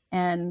talk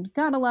and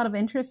got a lot of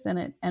interest in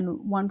it. And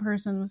one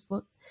person was,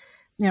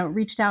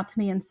 reached out to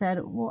me and said,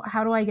 well,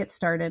 how do I get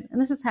started? And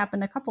this has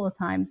happened a couple of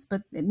times,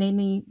 but it made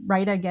me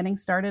write a getting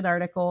started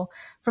article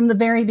from the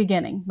very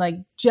beginning.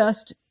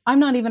 I'm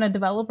not even a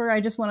developer. I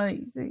just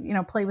want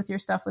to, play with your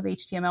stuff with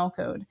HTML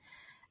code.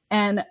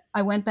 And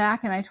I went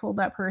back and I told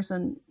that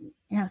person,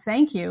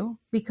 thank you,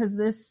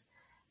 because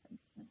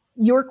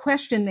your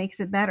question makes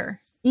it better.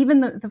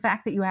 Even the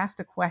fact that you asked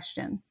a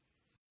question.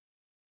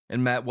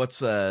 And Matt,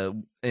 what's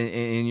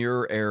in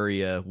your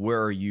area,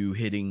 where are you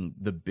hitting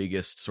the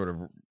biggest sort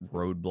of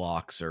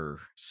roadblocks or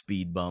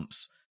speed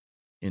bumps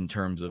in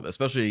terms of,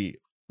 especially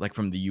like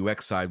from the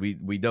UX side?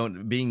 We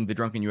don't, being the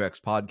Drunken UX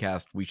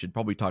podcast, we should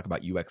probably talk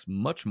about UX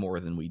much more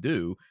than we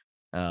do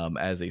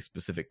as a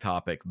specific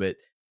topic. But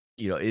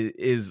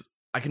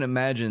I can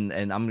imagine,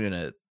 and I'm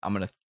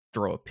gonna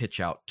throw a pitch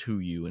out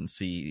to you and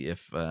see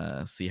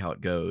how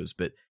it goes.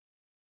 But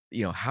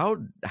how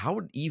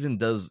even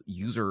does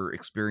user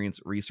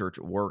experience research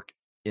work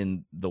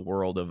in the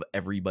world of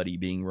everybody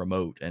being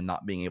remote and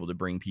not being able to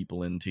bring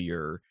people into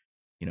your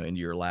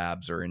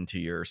labs or into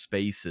your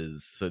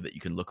spaces so that you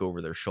can look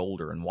over their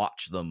shoulder and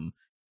watch them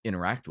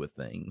interact with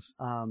things?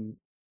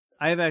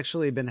 I've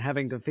actually been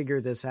having to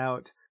figure this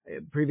out.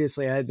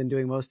 Previously, I had been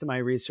doing most of my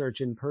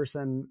research in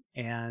person,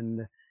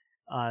 and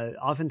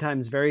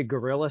oftentimes very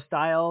guerrilla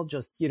style,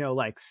 just,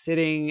 like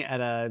sitting at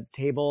a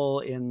table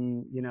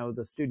in,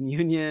 the student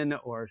union,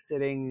 or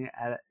sitting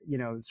at,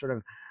 sort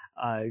of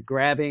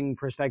grabbing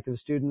prospective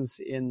students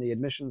in the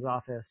admissions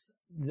office.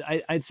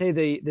 I'd say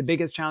the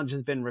biggest challenge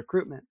has been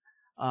recruitment.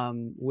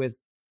 With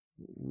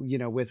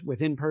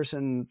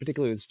in-person,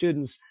 particularly with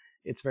students,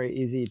 it's very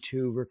easy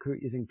to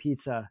recruit using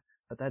pizza,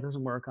 but that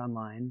doesn't work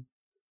online.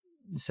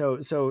 so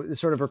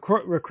sort of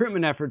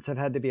recruitment efforts have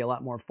had to be a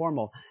lot more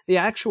formal. The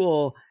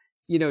actual,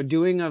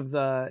 doing of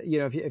the,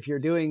 if you're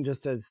doing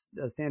just a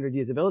standard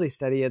usability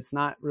study, it's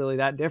not really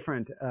that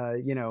different.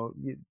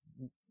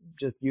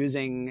 Just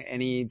using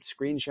any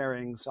screen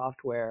sharing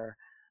software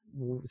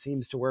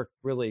seems to work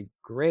really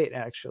great,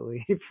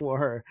 actually,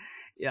 for,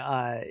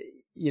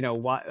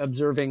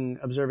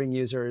 observing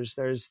users.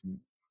 There's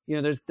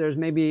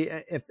maybe,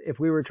 if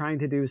we were trying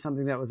to do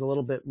something that was a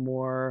little bit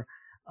more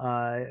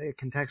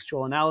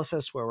contextual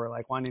analysis, where we're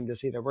like wanting to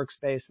see their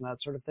workspace and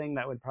that sort of thing,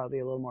 that would probably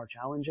be a little more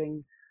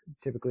challenging.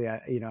 Typically,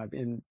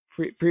 in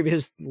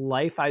previous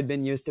life, I'd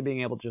been used to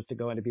being able just to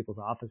go into people's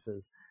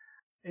offices.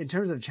 In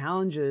terms of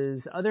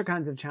challenges, other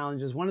kinds of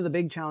challenges, one of the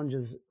big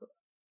challenges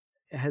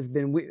has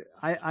been,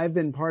 I've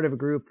been part of a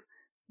group.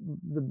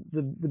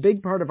 The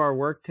big part of our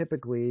work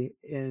typically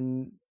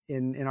in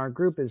our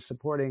group is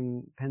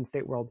supporting Penn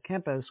State World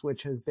Campus,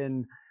 which has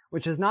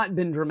not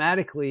been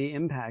dramatically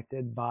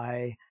impacted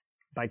by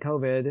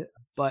COVID.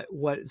 But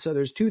so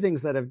there's two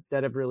things that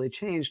have really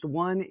changed.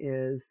 One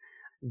is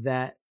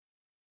that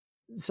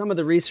some of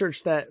the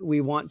research that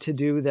we want to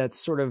do that's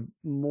sort of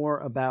more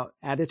about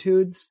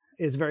attitudes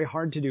is very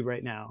hard to do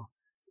right now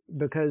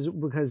because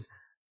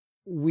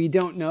we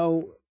don't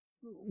know,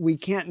 we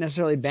can't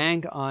necessarily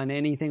bank on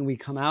anything we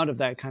come out of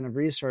that kind of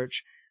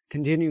research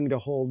continuing to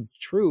hold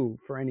true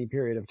for any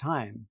period of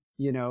time.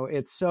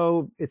 It's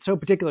so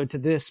particular to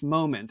this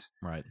moment.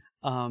 Right.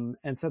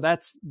 And so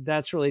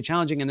that's really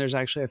challenging. And there's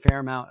actually a fair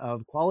amount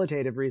of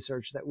qualitative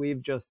research that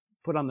we've just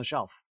put on the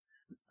shelf.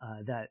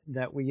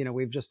 That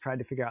we've just tried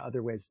to figure out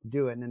other ways to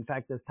do it. And in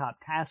fact, this top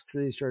task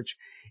research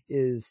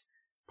is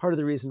part of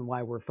the reason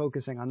why we're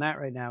focusing on that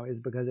right now, is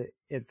because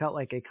it felt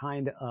like a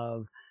kind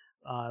of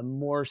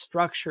more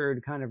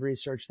structured kind of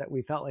research that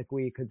we felt like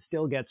we could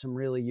still get some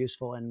really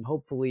useful and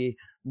hopefully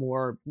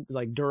more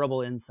like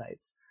durable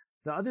insights.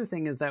 The other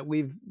thing is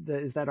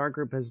that our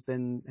group has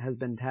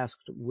been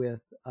tasked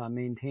with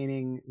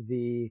maintaining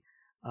the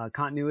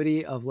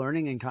continuity of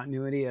learning and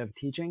continuity of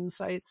teaching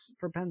sites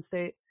for Penn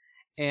State.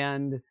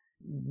 And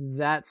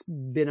that's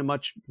been a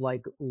much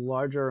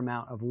larger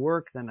amount of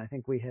work than I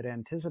think we had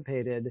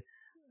anticipated.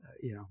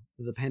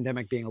 The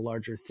pandemic being a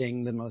larger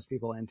thing than most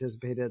people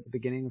anticipated at the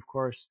beginning, of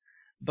course.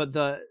 But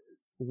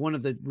one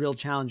of the real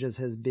challenges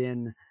has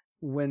been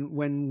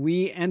when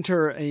we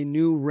enter a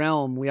new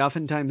realm, we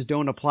oftentimes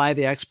don't apply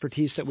the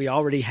expertise that we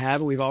already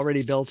have, we've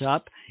already built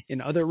up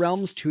in other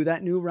realms to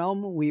that new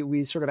realm.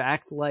 We sort of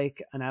act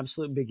like an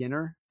absolute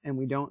beginner, and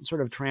we don't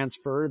sort of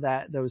transfer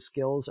those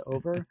skills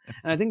over.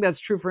 And I think that's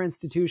true for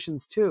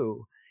institutions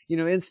too.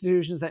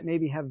 Institutions that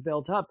maybe have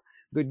built up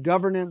good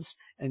governance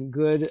and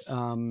good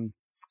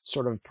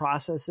sort of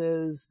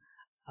processes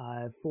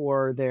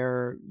for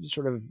their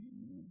sort of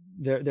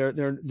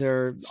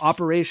their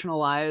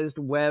operationalized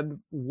web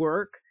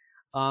work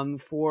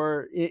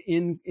for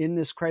in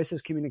this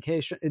crisis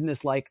communication, in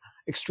this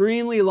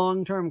extremely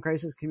long-term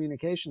crisis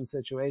communication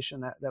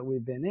situation that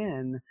we've been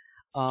in.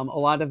 A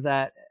lot of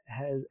that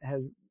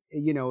has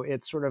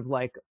it's sort of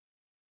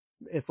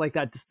it's like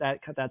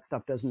that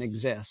stuff doesn't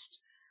exist.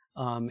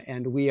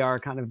 And we are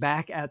kind of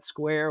back at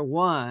square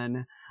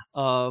one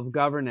of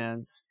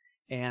governance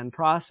and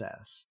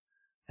process.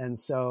 And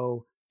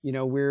so,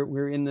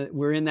 we're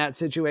in that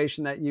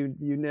situation that you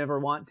never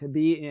want to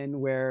be in,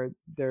 where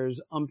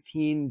there's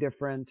umpteen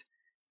different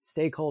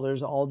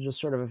stakeholders all just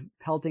sort of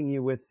pelting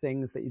you with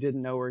things that you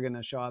didn't know were going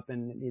to show up,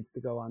 and it needs to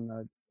go on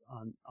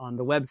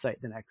the website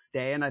the next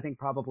day. And I think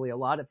probably a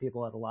lot of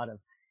people at a lot of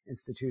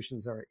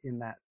institutions are in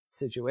that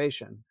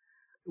situation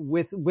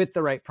with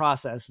the right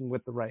process and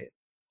with the right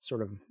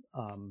sort of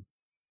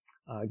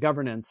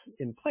governance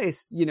in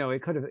place.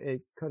 It could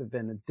have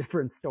been a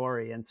different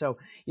story. And so,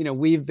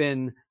 we've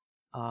been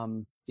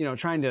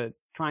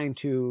trying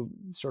to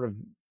sort of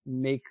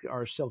make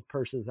our silk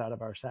purses out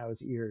of our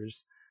sow's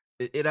ears.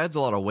 It adds a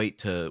lot of weight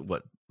to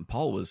what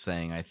Paul was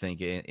saying, I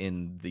think,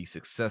 in the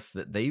success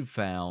that they've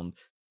found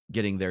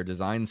getting their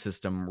design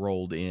system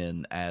rolled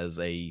in as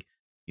a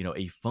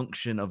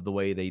function of the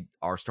way they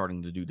are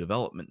starting to do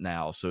development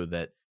now, so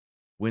that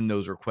when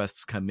those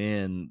requests come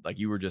in, like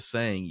you were just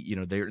saying,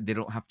 they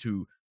don't have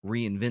to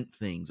reinvent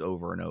things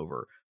over and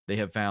over. They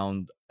have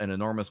found an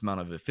enormous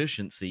amount of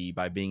efficiency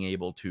by being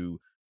able to,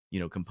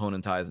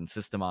 componentize and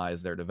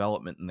systemize their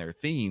development and their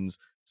themes,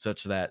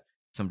 such that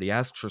somebody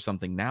asks for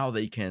something, now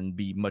they can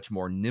be much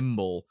more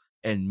nimble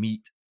and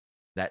meet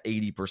that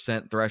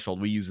 80%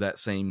 threshold. We use that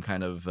same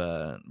kind of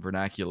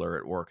vernacular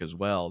at work as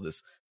well.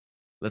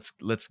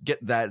 Let's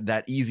get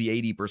that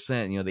easy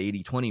 80%,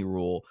 the 80-20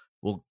 rule.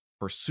 We'll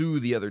pursue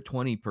the other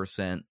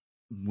 20%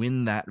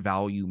 when that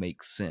value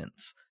makes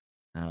sense,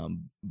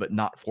 but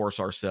not force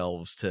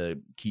ourselves to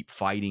keep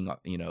fighting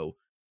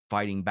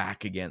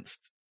back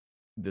against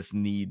this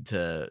need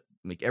to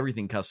make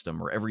everything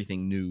custom or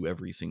everything new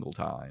every single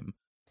time.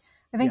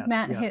 I think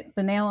Matt hit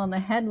the nail on the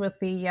head with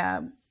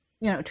the,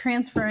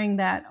 transferring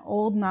that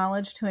old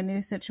knowledge to a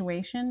new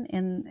situation.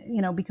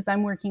 And, because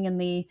I'm working in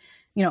the,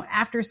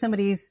 after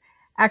somebody's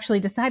actually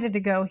decided to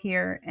go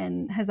here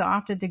and has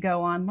opted to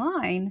go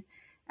online,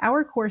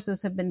 our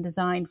courses have been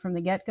designed from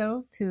the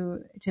get-go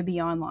to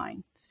be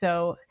online.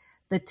 So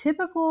the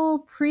typical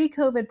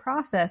pre-COVID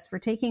process for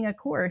taking a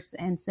course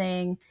and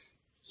saying,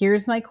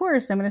 here's my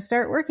course, I'm going to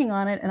start working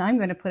on it, and I'm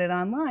going to put it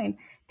online,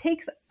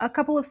 takes a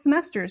couple of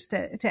semesters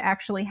to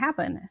actually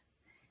happen.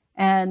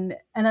 And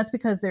that's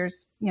because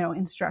there's,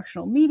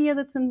 instructional media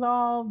that's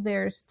involved.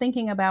 There's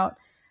thinking about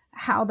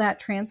how that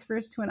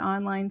transfers to an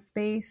online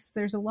space.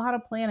 There's a lot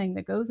of planning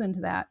that goes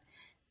into that.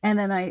 And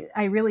then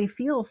I really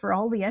feel for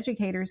all the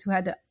educators who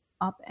had to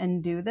up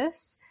and do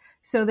this.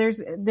 So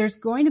there's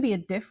going to be a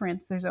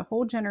difference. There's a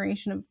whole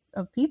generation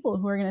of people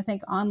who are going to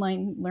think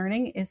online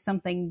learning is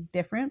something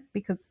different,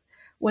 because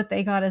what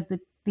they got is the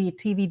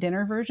TV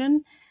dinner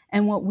version.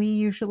 And what we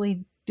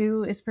usually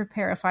do is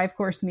prepare a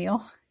 5-course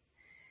meal.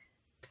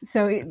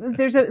 So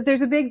there's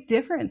a big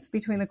difference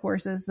between the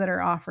courses that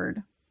are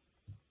offered.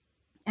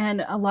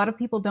 And a lot of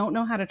people don't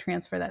know how to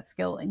transfer that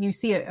skill. And you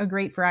see a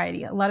great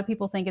variety. A lot of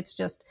people think it's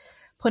just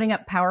putting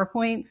up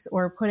PowerPoints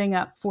or putting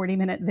up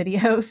 40-minute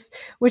videos,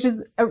 which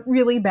is a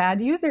really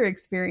bad user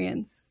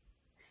experience.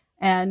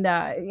 And,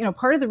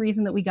 part of the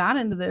reason that we got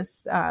into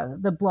this,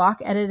 the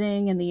block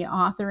editing and the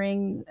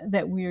authoring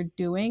that we're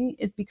doing,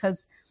 is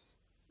because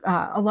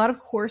a lot of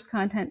course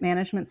content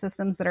management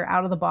systems that are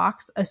out of the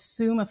box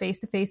assume a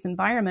face-to-face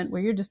environment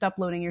where you're just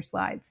uploading your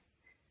slides.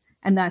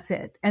 And that's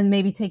it. And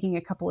maybe taking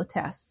a couple of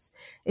tests.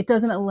 It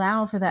doesn't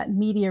allow for that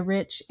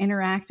media-rich,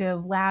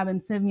 interactive lab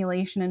and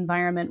simulation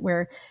environment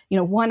where,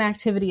 one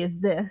activity is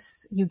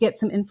this, you get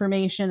some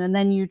information and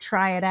then you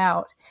try it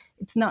out.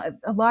 It's not,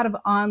 a lot of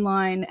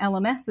online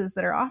LMSs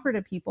that are offered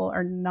to people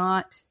are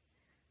not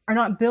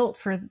built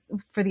for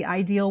the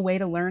ideal way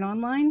to learn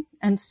online.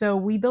 And so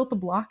we built the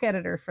block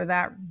editor for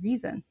that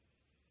reason.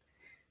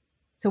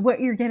 So what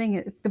you're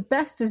getting, the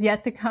best is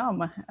yet to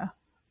come.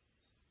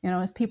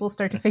 As people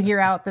start to figure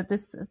out that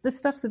this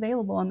stuff's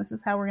available and this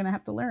is how we're going to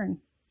have to learn.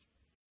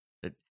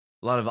 A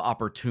lot of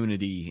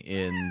opportunity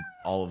in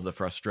all of the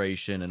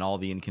frustration and all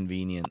the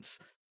inconvenience.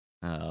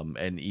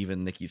 And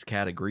even Nikki's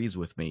cat agrees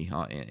with me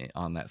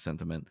on that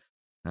sentiment.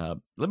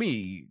 Let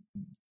me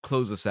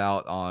close this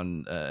out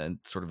on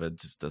sort of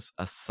just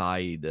a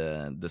side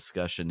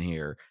discussion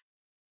here.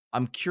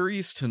 I'm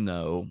curious to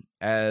know,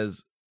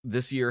 as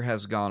this year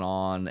has gone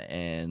on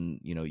and,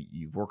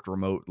 you've worked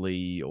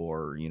remotely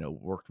or,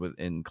 worked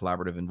in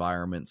collaborative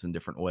environments in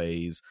different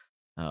ways,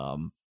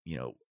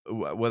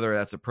 whether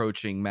that's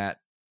approaching Matt,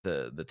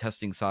 the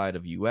testing side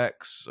of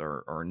UX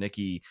or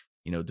Nikki,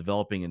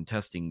 developing and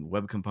testing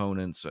web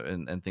components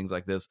and things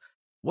like this.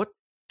 What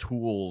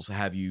tools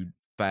have you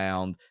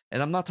found?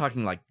 And I'm not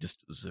talking like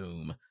just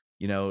Zoom,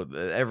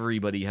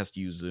 everybody has to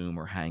use Zoom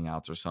or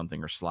Hangouts or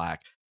something or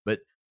Slack, but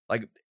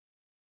like,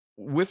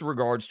 with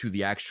regards to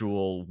the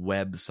actual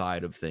web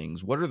side of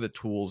things, what are the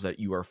tools that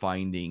you are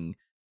finding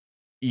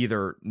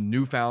either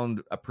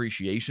newfound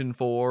appreciation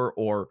for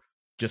or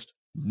just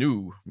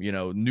new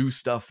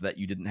stuff that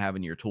you didn't have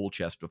in your tool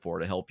chest before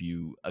to help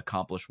you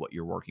accomplish what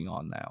you're working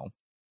on now?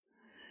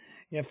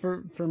 Yeah,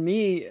 for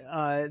me,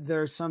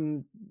 there's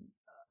some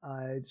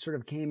sort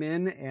of came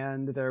in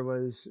and there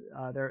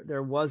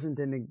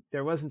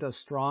wasn't a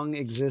strong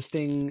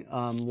existing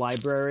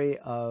library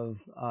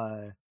of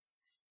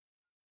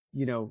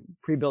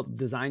pre-built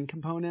design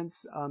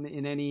components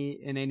in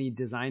any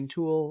design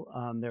tool.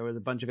 There was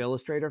a bunch of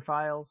Illustrator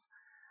files,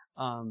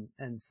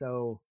 and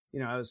so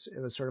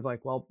it was sort of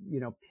like, well,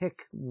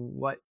 pick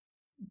what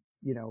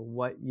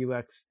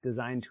UX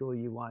design tool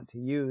you want to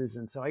use.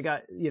 And so I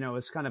got it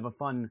was kind of a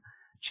fun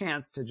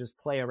chance to just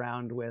play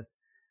around with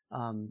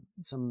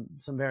some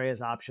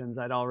various options.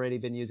 I'd already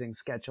been using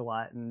Sketch a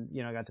lot, and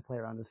I got to play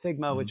around with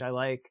Figma, which I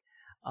like.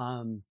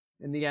 In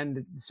the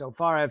end, so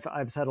far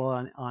I've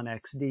settled on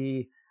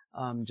XD.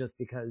 Just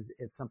because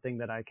it's something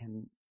that I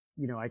can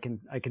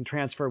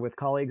transfer with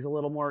colleagues a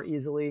little more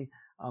easily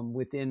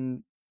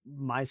within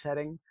my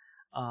setting.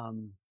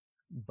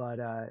 But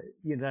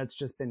that's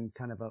just been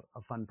kind of a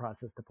fun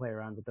process to play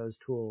around with those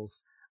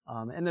tools.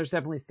 And there's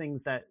definitely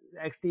things that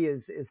XD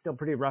is still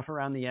pretty rough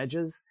around the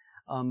edges,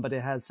 but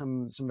it has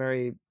some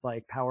very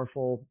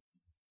powerful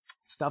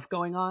stuff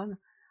going on.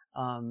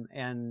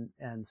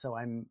 And so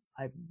I'm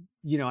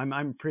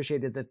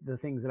appreciated that the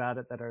things about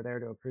it that are there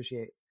to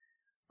appreciate.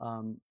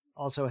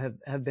 Also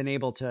have been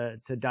able to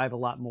dive a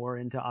lot more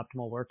into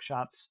Optimal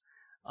Workshops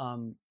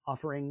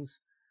offerings,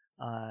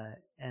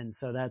 and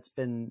so that's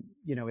been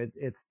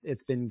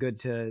it's been good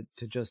to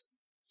just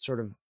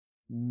sort of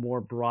more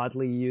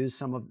broadly use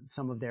some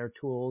of their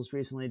tools.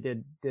 Recently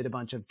did a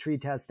bunch of tree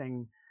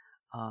testing,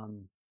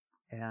 and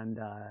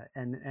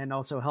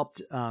also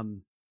helped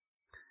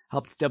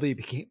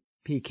WP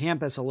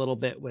Campus a little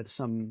bit with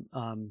some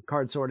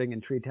card sorting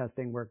and tree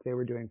testing work they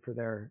were doing for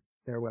their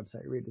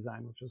website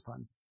redesign, which was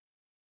fun.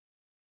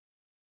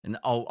 And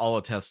I'll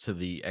attest to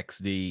the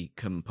XD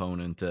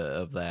component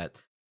of that.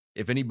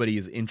 If anybody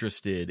is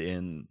interested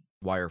in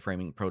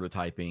wireframing,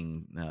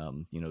 prototyping,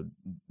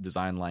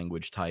 design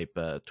language type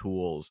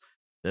tools,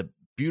 the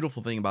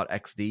beautiful thing about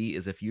XD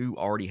is if you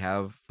already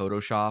have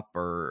Photoshop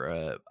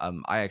or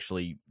I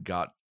actually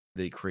got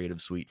the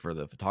creative suite for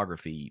the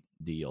photography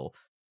deal,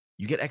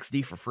 you get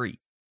XD for free.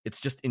 It's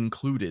just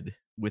included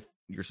with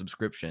your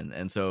subscription.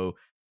 And so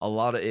a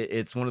lot of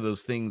it's one of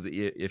those things that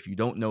if you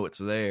don't know it's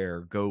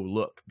there, go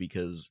look,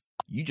 because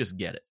you just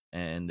get it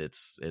and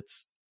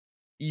it's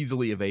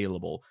easily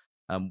available.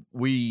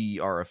 We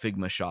are a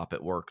Figma shop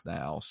at work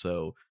now,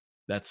 so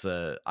that's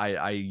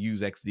I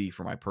use XD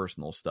for my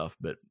personal stuff,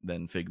 but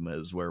then Figma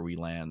is where we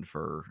land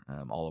for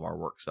all of our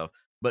work stuff,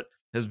 but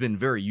has been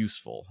very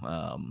useful,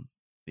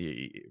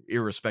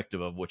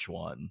 irrespective of which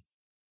one.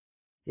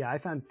 Yeah, I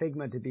found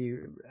Figma to be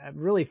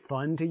really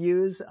fun to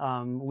use.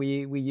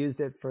 We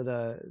used it for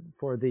the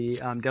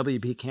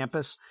WP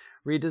Campus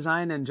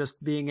redesign, and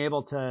just being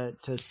able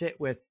to sit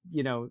with,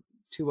 you know,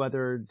 two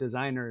other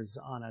designers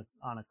on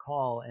a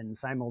call and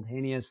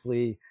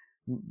simultaneously,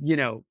 you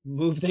know,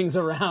 move things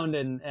around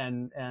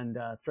and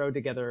throw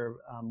together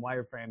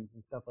wireframes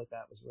and stuff like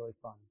that was really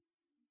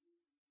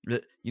fun.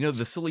 You know,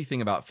 the silly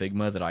thing about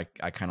Figma that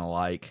I kind of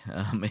like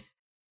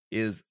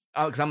is,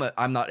 because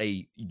I'm not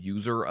a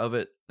user of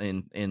it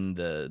in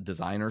the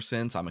designer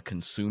sense. I'm a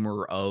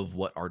consumer of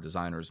what our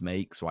designers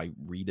make, so I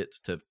read it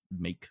to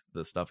make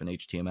the stuff in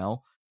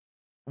HTML.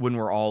 When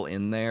we're all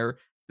in there,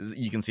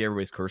 you can see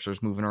everybody's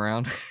cursors moving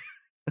around.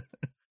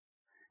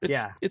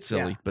 It's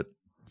silly, but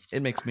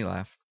it makes me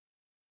laugh.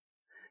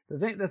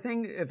 The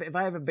thing, if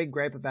I have a big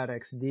gripe about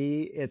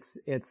XD, it's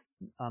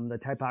the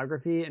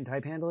typography and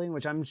type handling,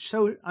 which I'm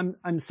so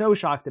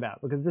shocked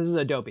about, because this is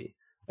Adobe.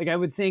 Like, I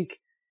would think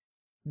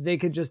they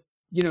could just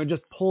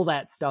pull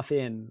that stuff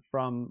in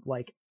from,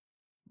 like,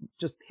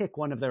 just pick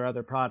one of their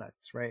other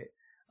products, right?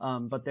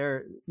 But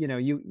they're,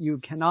 you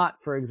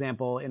cannot, for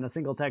example, in a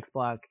single text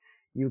block,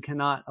 you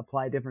cannot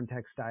apply different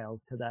text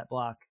styles to that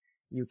block.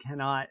 You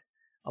cannot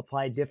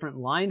apply different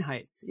line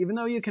heights, even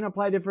though you can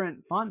apply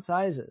different font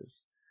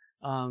sizes.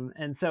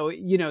 And so,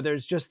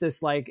 there's just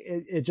this, like,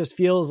 it just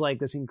feels like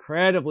this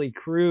incredibly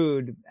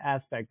crude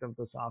aspect of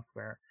the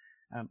software.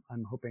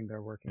 I'm hoping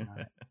they're working on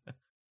it.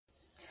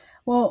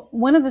 Well,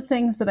 one of the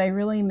things that I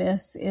really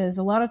miss is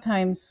a lot of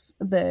times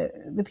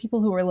the people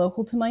who are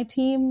local to my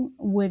team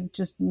would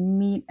just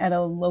meet at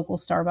a local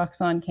Starbucks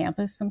on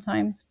campus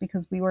sometimes,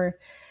 because we were,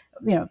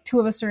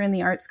 two of us are in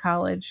the arts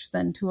college,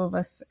 then two of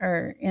us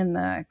are in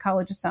the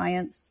College of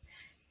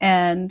Science.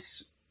 And,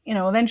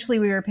 eventually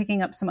we were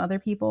picking up some other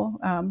people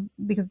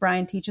because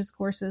Brian teaches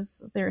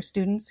courses. There are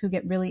students who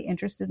get really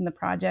interested in the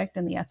project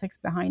and the ethics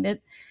behind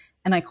it.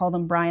 And I call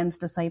them Brian's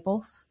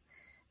disciples,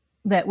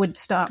 that would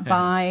stop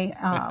by,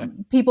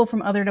 people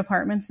from other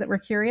departments that were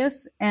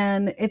curious.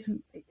 And it's,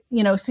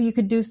 so you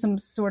could do some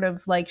sort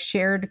of like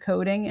shared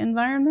coding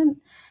environment.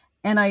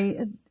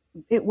 And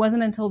it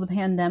wasn't until the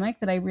pandemic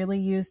that I really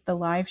used the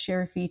live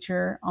share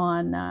feature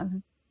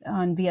on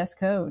VS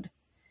Code.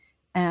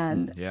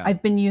 And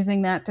I've been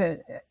using that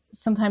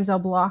sometimes I'll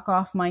block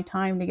off my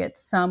time to get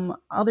some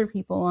other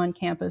people on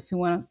campus who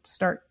want to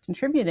start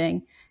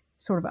contributing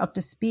sort of up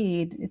to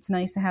speed. It's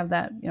nice to have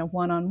that,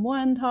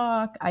 one-on-one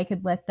talk. I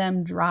could let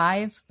them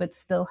drive, but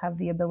still have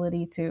the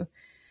ability to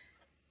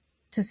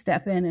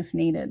step in if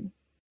needed.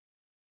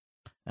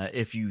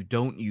 If you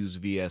don't use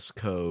VS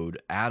Code,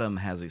 Atom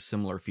has a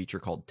similar feature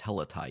called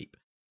Teletype.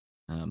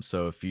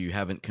 So if you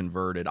haven't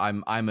converted,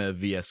 I'm a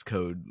VS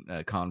Code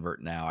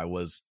convert now. I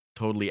was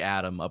totally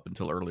Atom up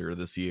until earlier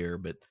this year,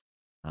 but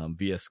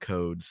VS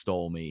Code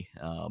stole me.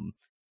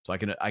 So I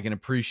can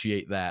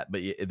appreciate that,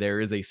 but there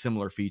is a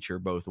similar feature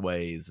both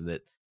ways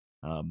that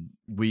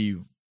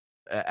we've,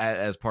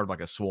 as part of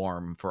like a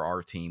swarm for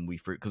our team,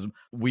 because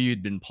we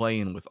had been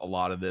playing with a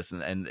lot of this,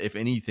 and if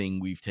anything,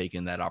 we've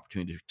taken that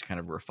opportunity to kind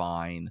of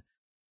refine,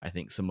 I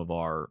think, some of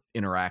our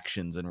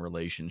interactions and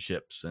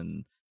relationships.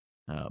 And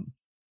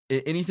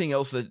anything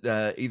else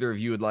that either of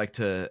you would like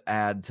to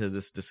add to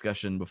this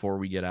discussion before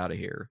we get out of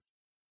here?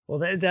 Well,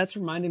 that's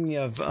reminding me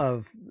of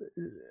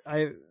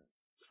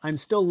I'm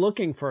still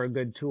looking for a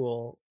good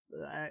tool.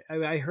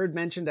 I heard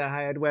mentioned at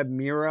HighEdWeb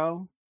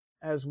Miro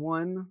as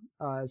one,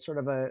 sort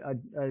of a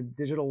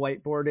digital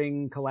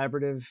whiteboarding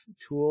collaborative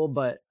tool.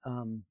 But,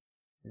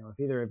 if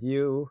either of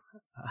you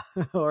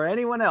or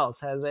anyone else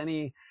has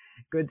any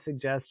good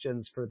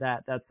suggestions for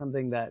that, that's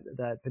something that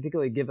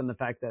particularly given the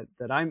fact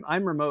that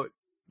I'm remote,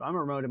 I'm a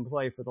remote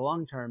employee for the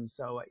long term.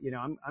 So,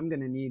 I'm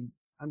going to need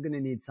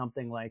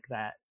something like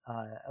that.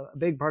 A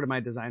big part of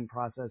my design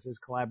process is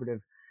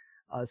collaborative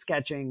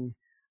sketching,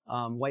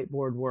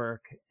 whiteboard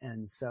work.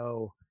 And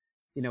so,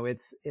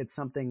 it's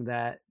something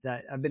that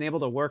I've been able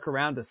to work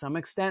around to some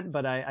extent,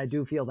 but I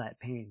do feel that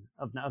pain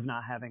of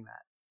not having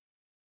that.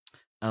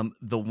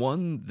 The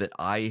one that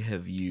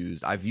I've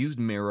used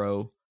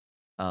Miro,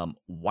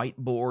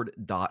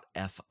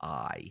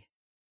 whiteboard.fi.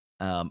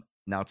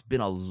 Now it's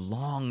been a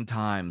long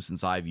time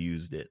since I've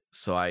used it,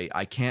 so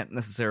I can't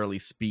necessarily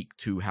speak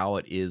to how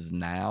it is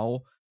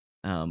now.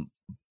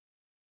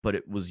 But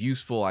it was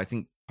useful, I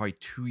think, probably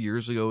 2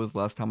 years ago was the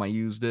last time I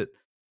used it.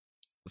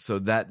 So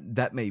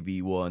that may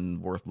be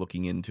one worth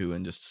looking into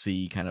and just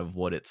see kind of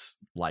what it's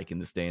like in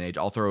this day and age.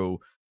 I'll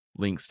throw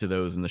links to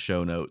those in the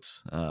show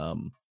notes.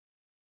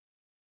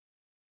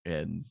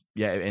 And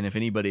yeah, and if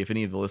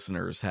any of the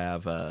listeners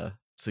have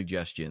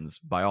suggestions,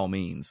 by all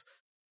means,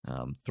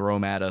 throw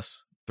them at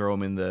us. Throw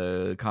them in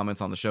the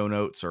comments on the show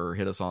notes, or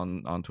hit us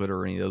on Twitter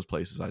or any of those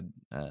places. I'd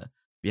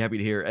be happy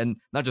to hear. And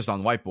not just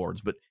on whiteboards,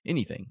 but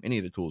anything, any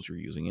of the tools you're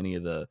using, any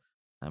of the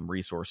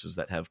resources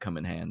that have come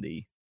in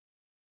handy.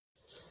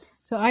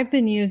 So I've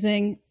been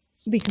using,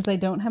 because I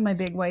don't have my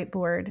big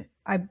whiteboard,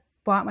 I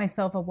bought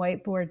myself a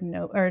whiteboard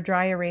note or a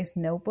dry erase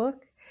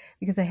notebook,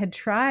 because I had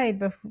tried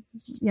before,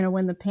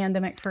 when the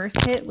pandemic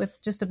first hit,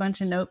 with just a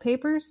bunch of note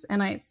papers.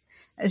 And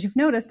as you've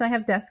noticed, I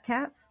have desk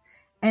cats,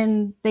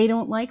 and they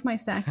don't like my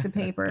stacks of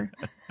paper.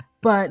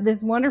 But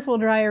this wonderful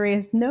dry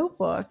erase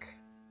notebook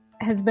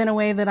has been a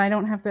way that I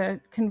don't have to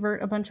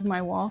convert a bunch of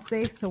my wall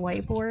space to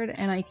whiteboard,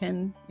 and I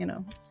can,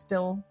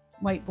 still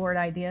whiteboard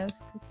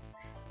ideas.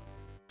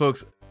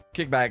 Folks,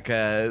 kick back,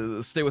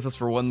 stay with us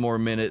for one more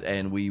minute,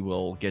 and we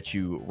will get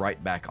you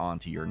right back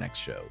onto your next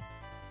show.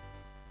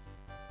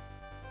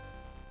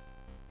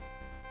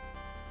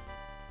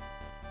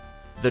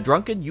 The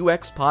Drunken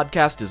UX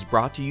podcast is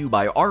brought to you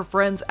by our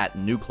friends at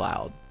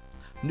NewCloud.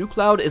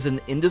 NewCloud is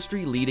an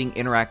industry-leading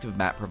interactive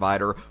map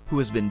provider who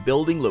has been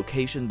building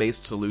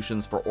location-based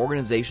solutions for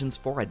organizations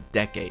for a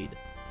decade.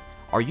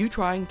 Are you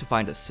trying to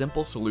find a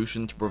simple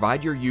solution to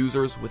provide your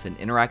users with an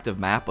interactive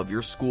map of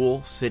your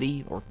school,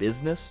 city, or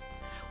business?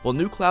 Well,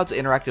 NewCloud's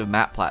interactive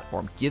map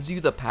platform gives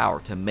you the power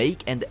to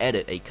make and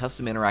edit a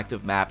custom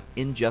interactive map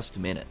in just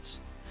minutes.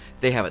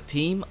 They have a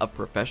team of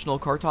professional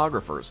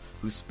cartographers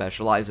who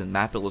specialize in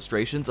map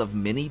illustrations of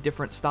many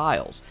different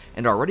styles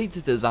and are ready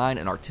to design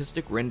an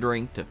artistic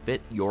rendering to fit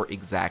your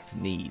exact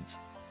needs.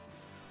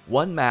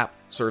 One map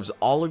serves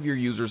all of your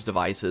users'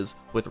 devices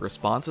with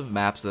responsive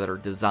maps that are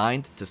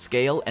designed to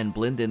scale and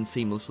blend in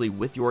seamlessly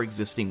with your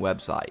existing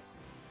website.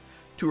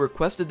 To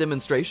request a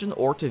demonstration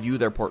or to view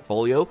their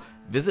portfolio,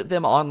 visit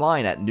them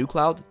online at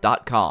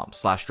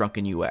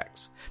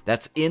newcloud.com/drunkenux.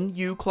 That's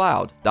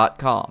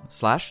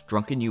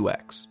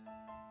nucloud.com/drunkenux.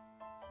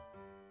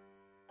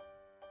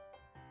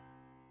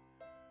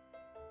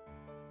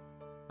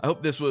 I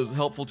hope this was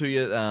helpful to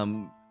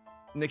you.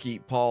 Nikki,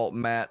 Paul,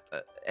 Matt,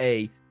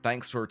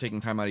 thanks for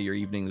taking time out of your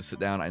evening to sit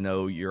down. I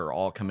know you're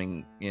all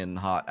coming in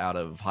hot out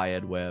of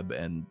HighEdWeb,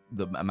 and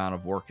the amount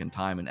of work and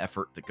time and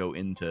effort that go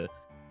into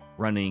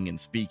running and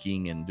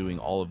speaking and doing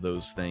all of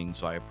those things.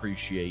 So I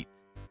appreciate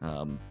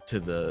to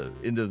the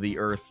end of the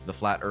earth, the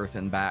flat earth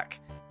and back,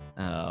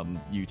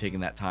 you taking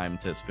that time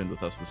to spend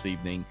with us this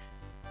evening.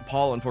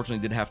 Paul,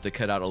 unfortunately, did have to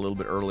cut out a little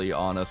bit early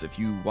on us. If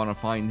you want to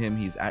find him,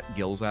 he's at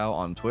Gilzow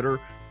on Twitter.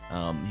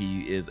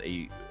 He is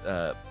a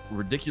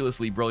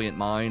ridiculously brilliant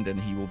mind, and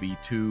he will be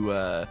too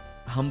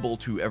humble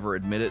to ever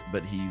admit it,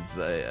 but he's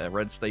a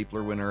Red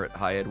Stapler winner at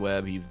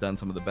HighEdWeb. He's done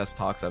some of the best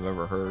talks I've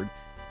ever heard,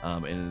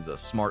 and is a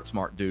smart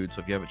dude.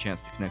 So if you have a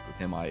chance to connect with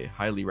him, I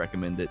highly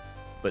recommend it.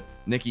 But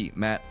Nikki,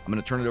 Matt, I'm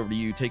going to turn it over to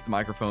you. Take the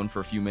microphone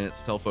for a few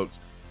minutes. Tell folks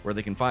where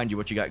they can find you,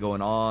 what you got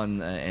going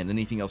on, and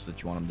anything else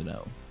that you want them to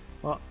know.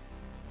 Well,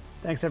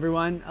 thanks,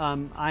 everyone.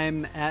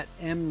 I'm at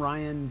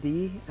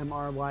MRyanD,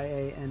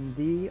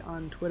 MRYAND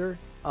on Twitter,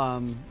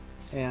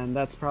 and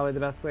that's probably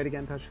the best way to get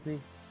in touch with me.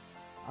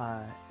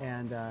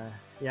 Happy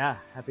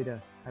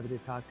to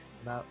talk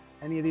about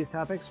any of these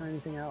topics or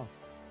anything else.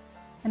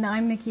 And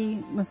I'm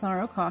Nikki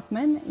Massaro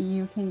Kauffman.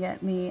 You can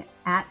get me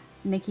at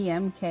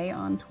NikkiMK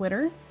on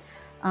Twitter.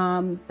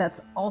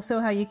 That's also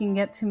how you can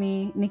get to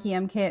me,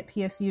 NikkiMK at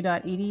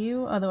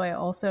psu.edu, although I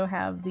also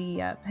have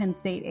the Penn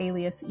State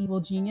alias Evil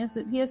Genius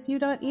at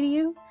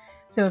psu.edu.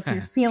 So if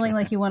you're feeling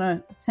like you want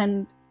to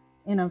send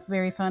in a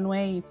very fun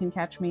way, you can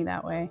catch me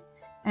that way.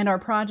 And our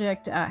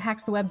project,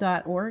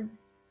 hackstheweb.org,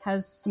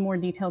 has some more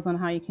details on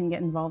how you can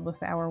get involved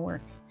with our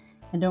work.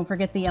 And don't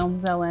forget the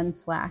ElmsLN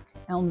Slack,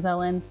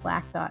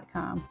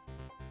 elmslnslack.com.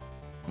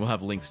 We'll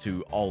have links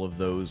to all of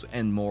those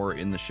and more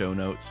in the show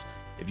notes.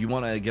 If you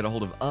want to get a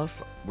hold of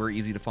us, we're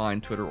easy to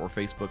find, Twitter or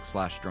Facebook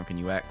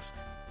 /DrunkenUX.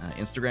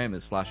 Instagram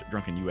is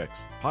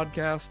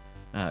 /DrunkenUXPodcast.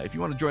 If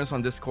you want to join us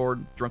on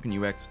Discord,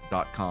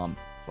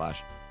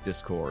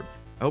 drunkenux.com/Discord.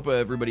 I hope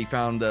everybody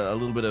found a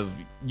little bit of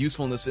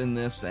usefulness in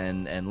this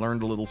and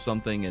learned a little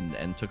something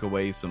and took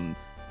away some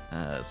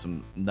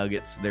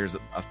nuggets. There's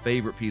a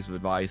favorite piece of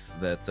advice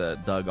that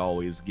Doug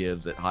always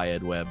gives at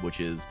HighEdWeb, which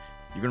is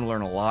you're going to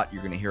learn a lot,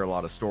 you're going to hear a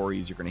lot of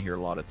stories, you're going to hear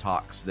a lot of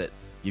talks that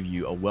give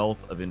you a wealth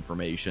of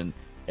information,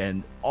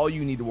 and all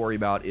you need to worry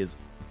about is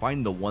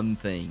find the one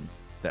thing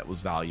that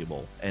was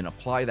valuable and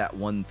apply that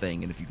one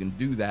thing. And if you can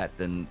do that,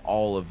 then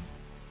all of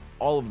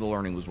the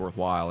learning was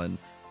worthwhile. And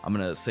I'm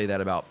going to say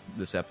that about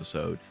this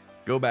episode.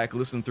 Go back,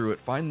 listen through it,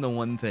 find the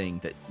one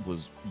thing that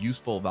was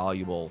useful,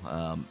 valuable,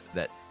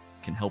 that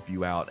can help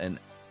you out, and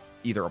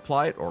either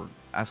apply it or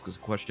ask us a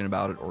question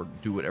about it or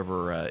do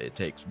whatever it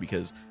takes.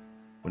 Because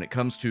when it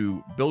comes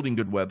to building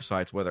good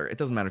websites, whether it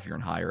doesn't matter if you're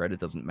in higher ed, it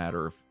doesn't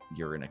matter if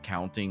you're in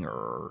accounting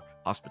or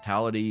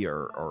hospitality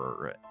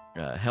or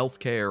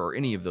healthcare or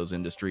any of those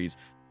industries,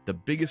 the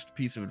biggest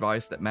piece of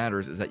advice that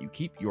matters is that you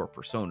keep your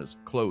personas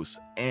close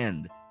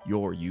and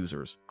your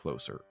users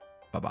closer.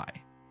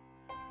 Bye-bye.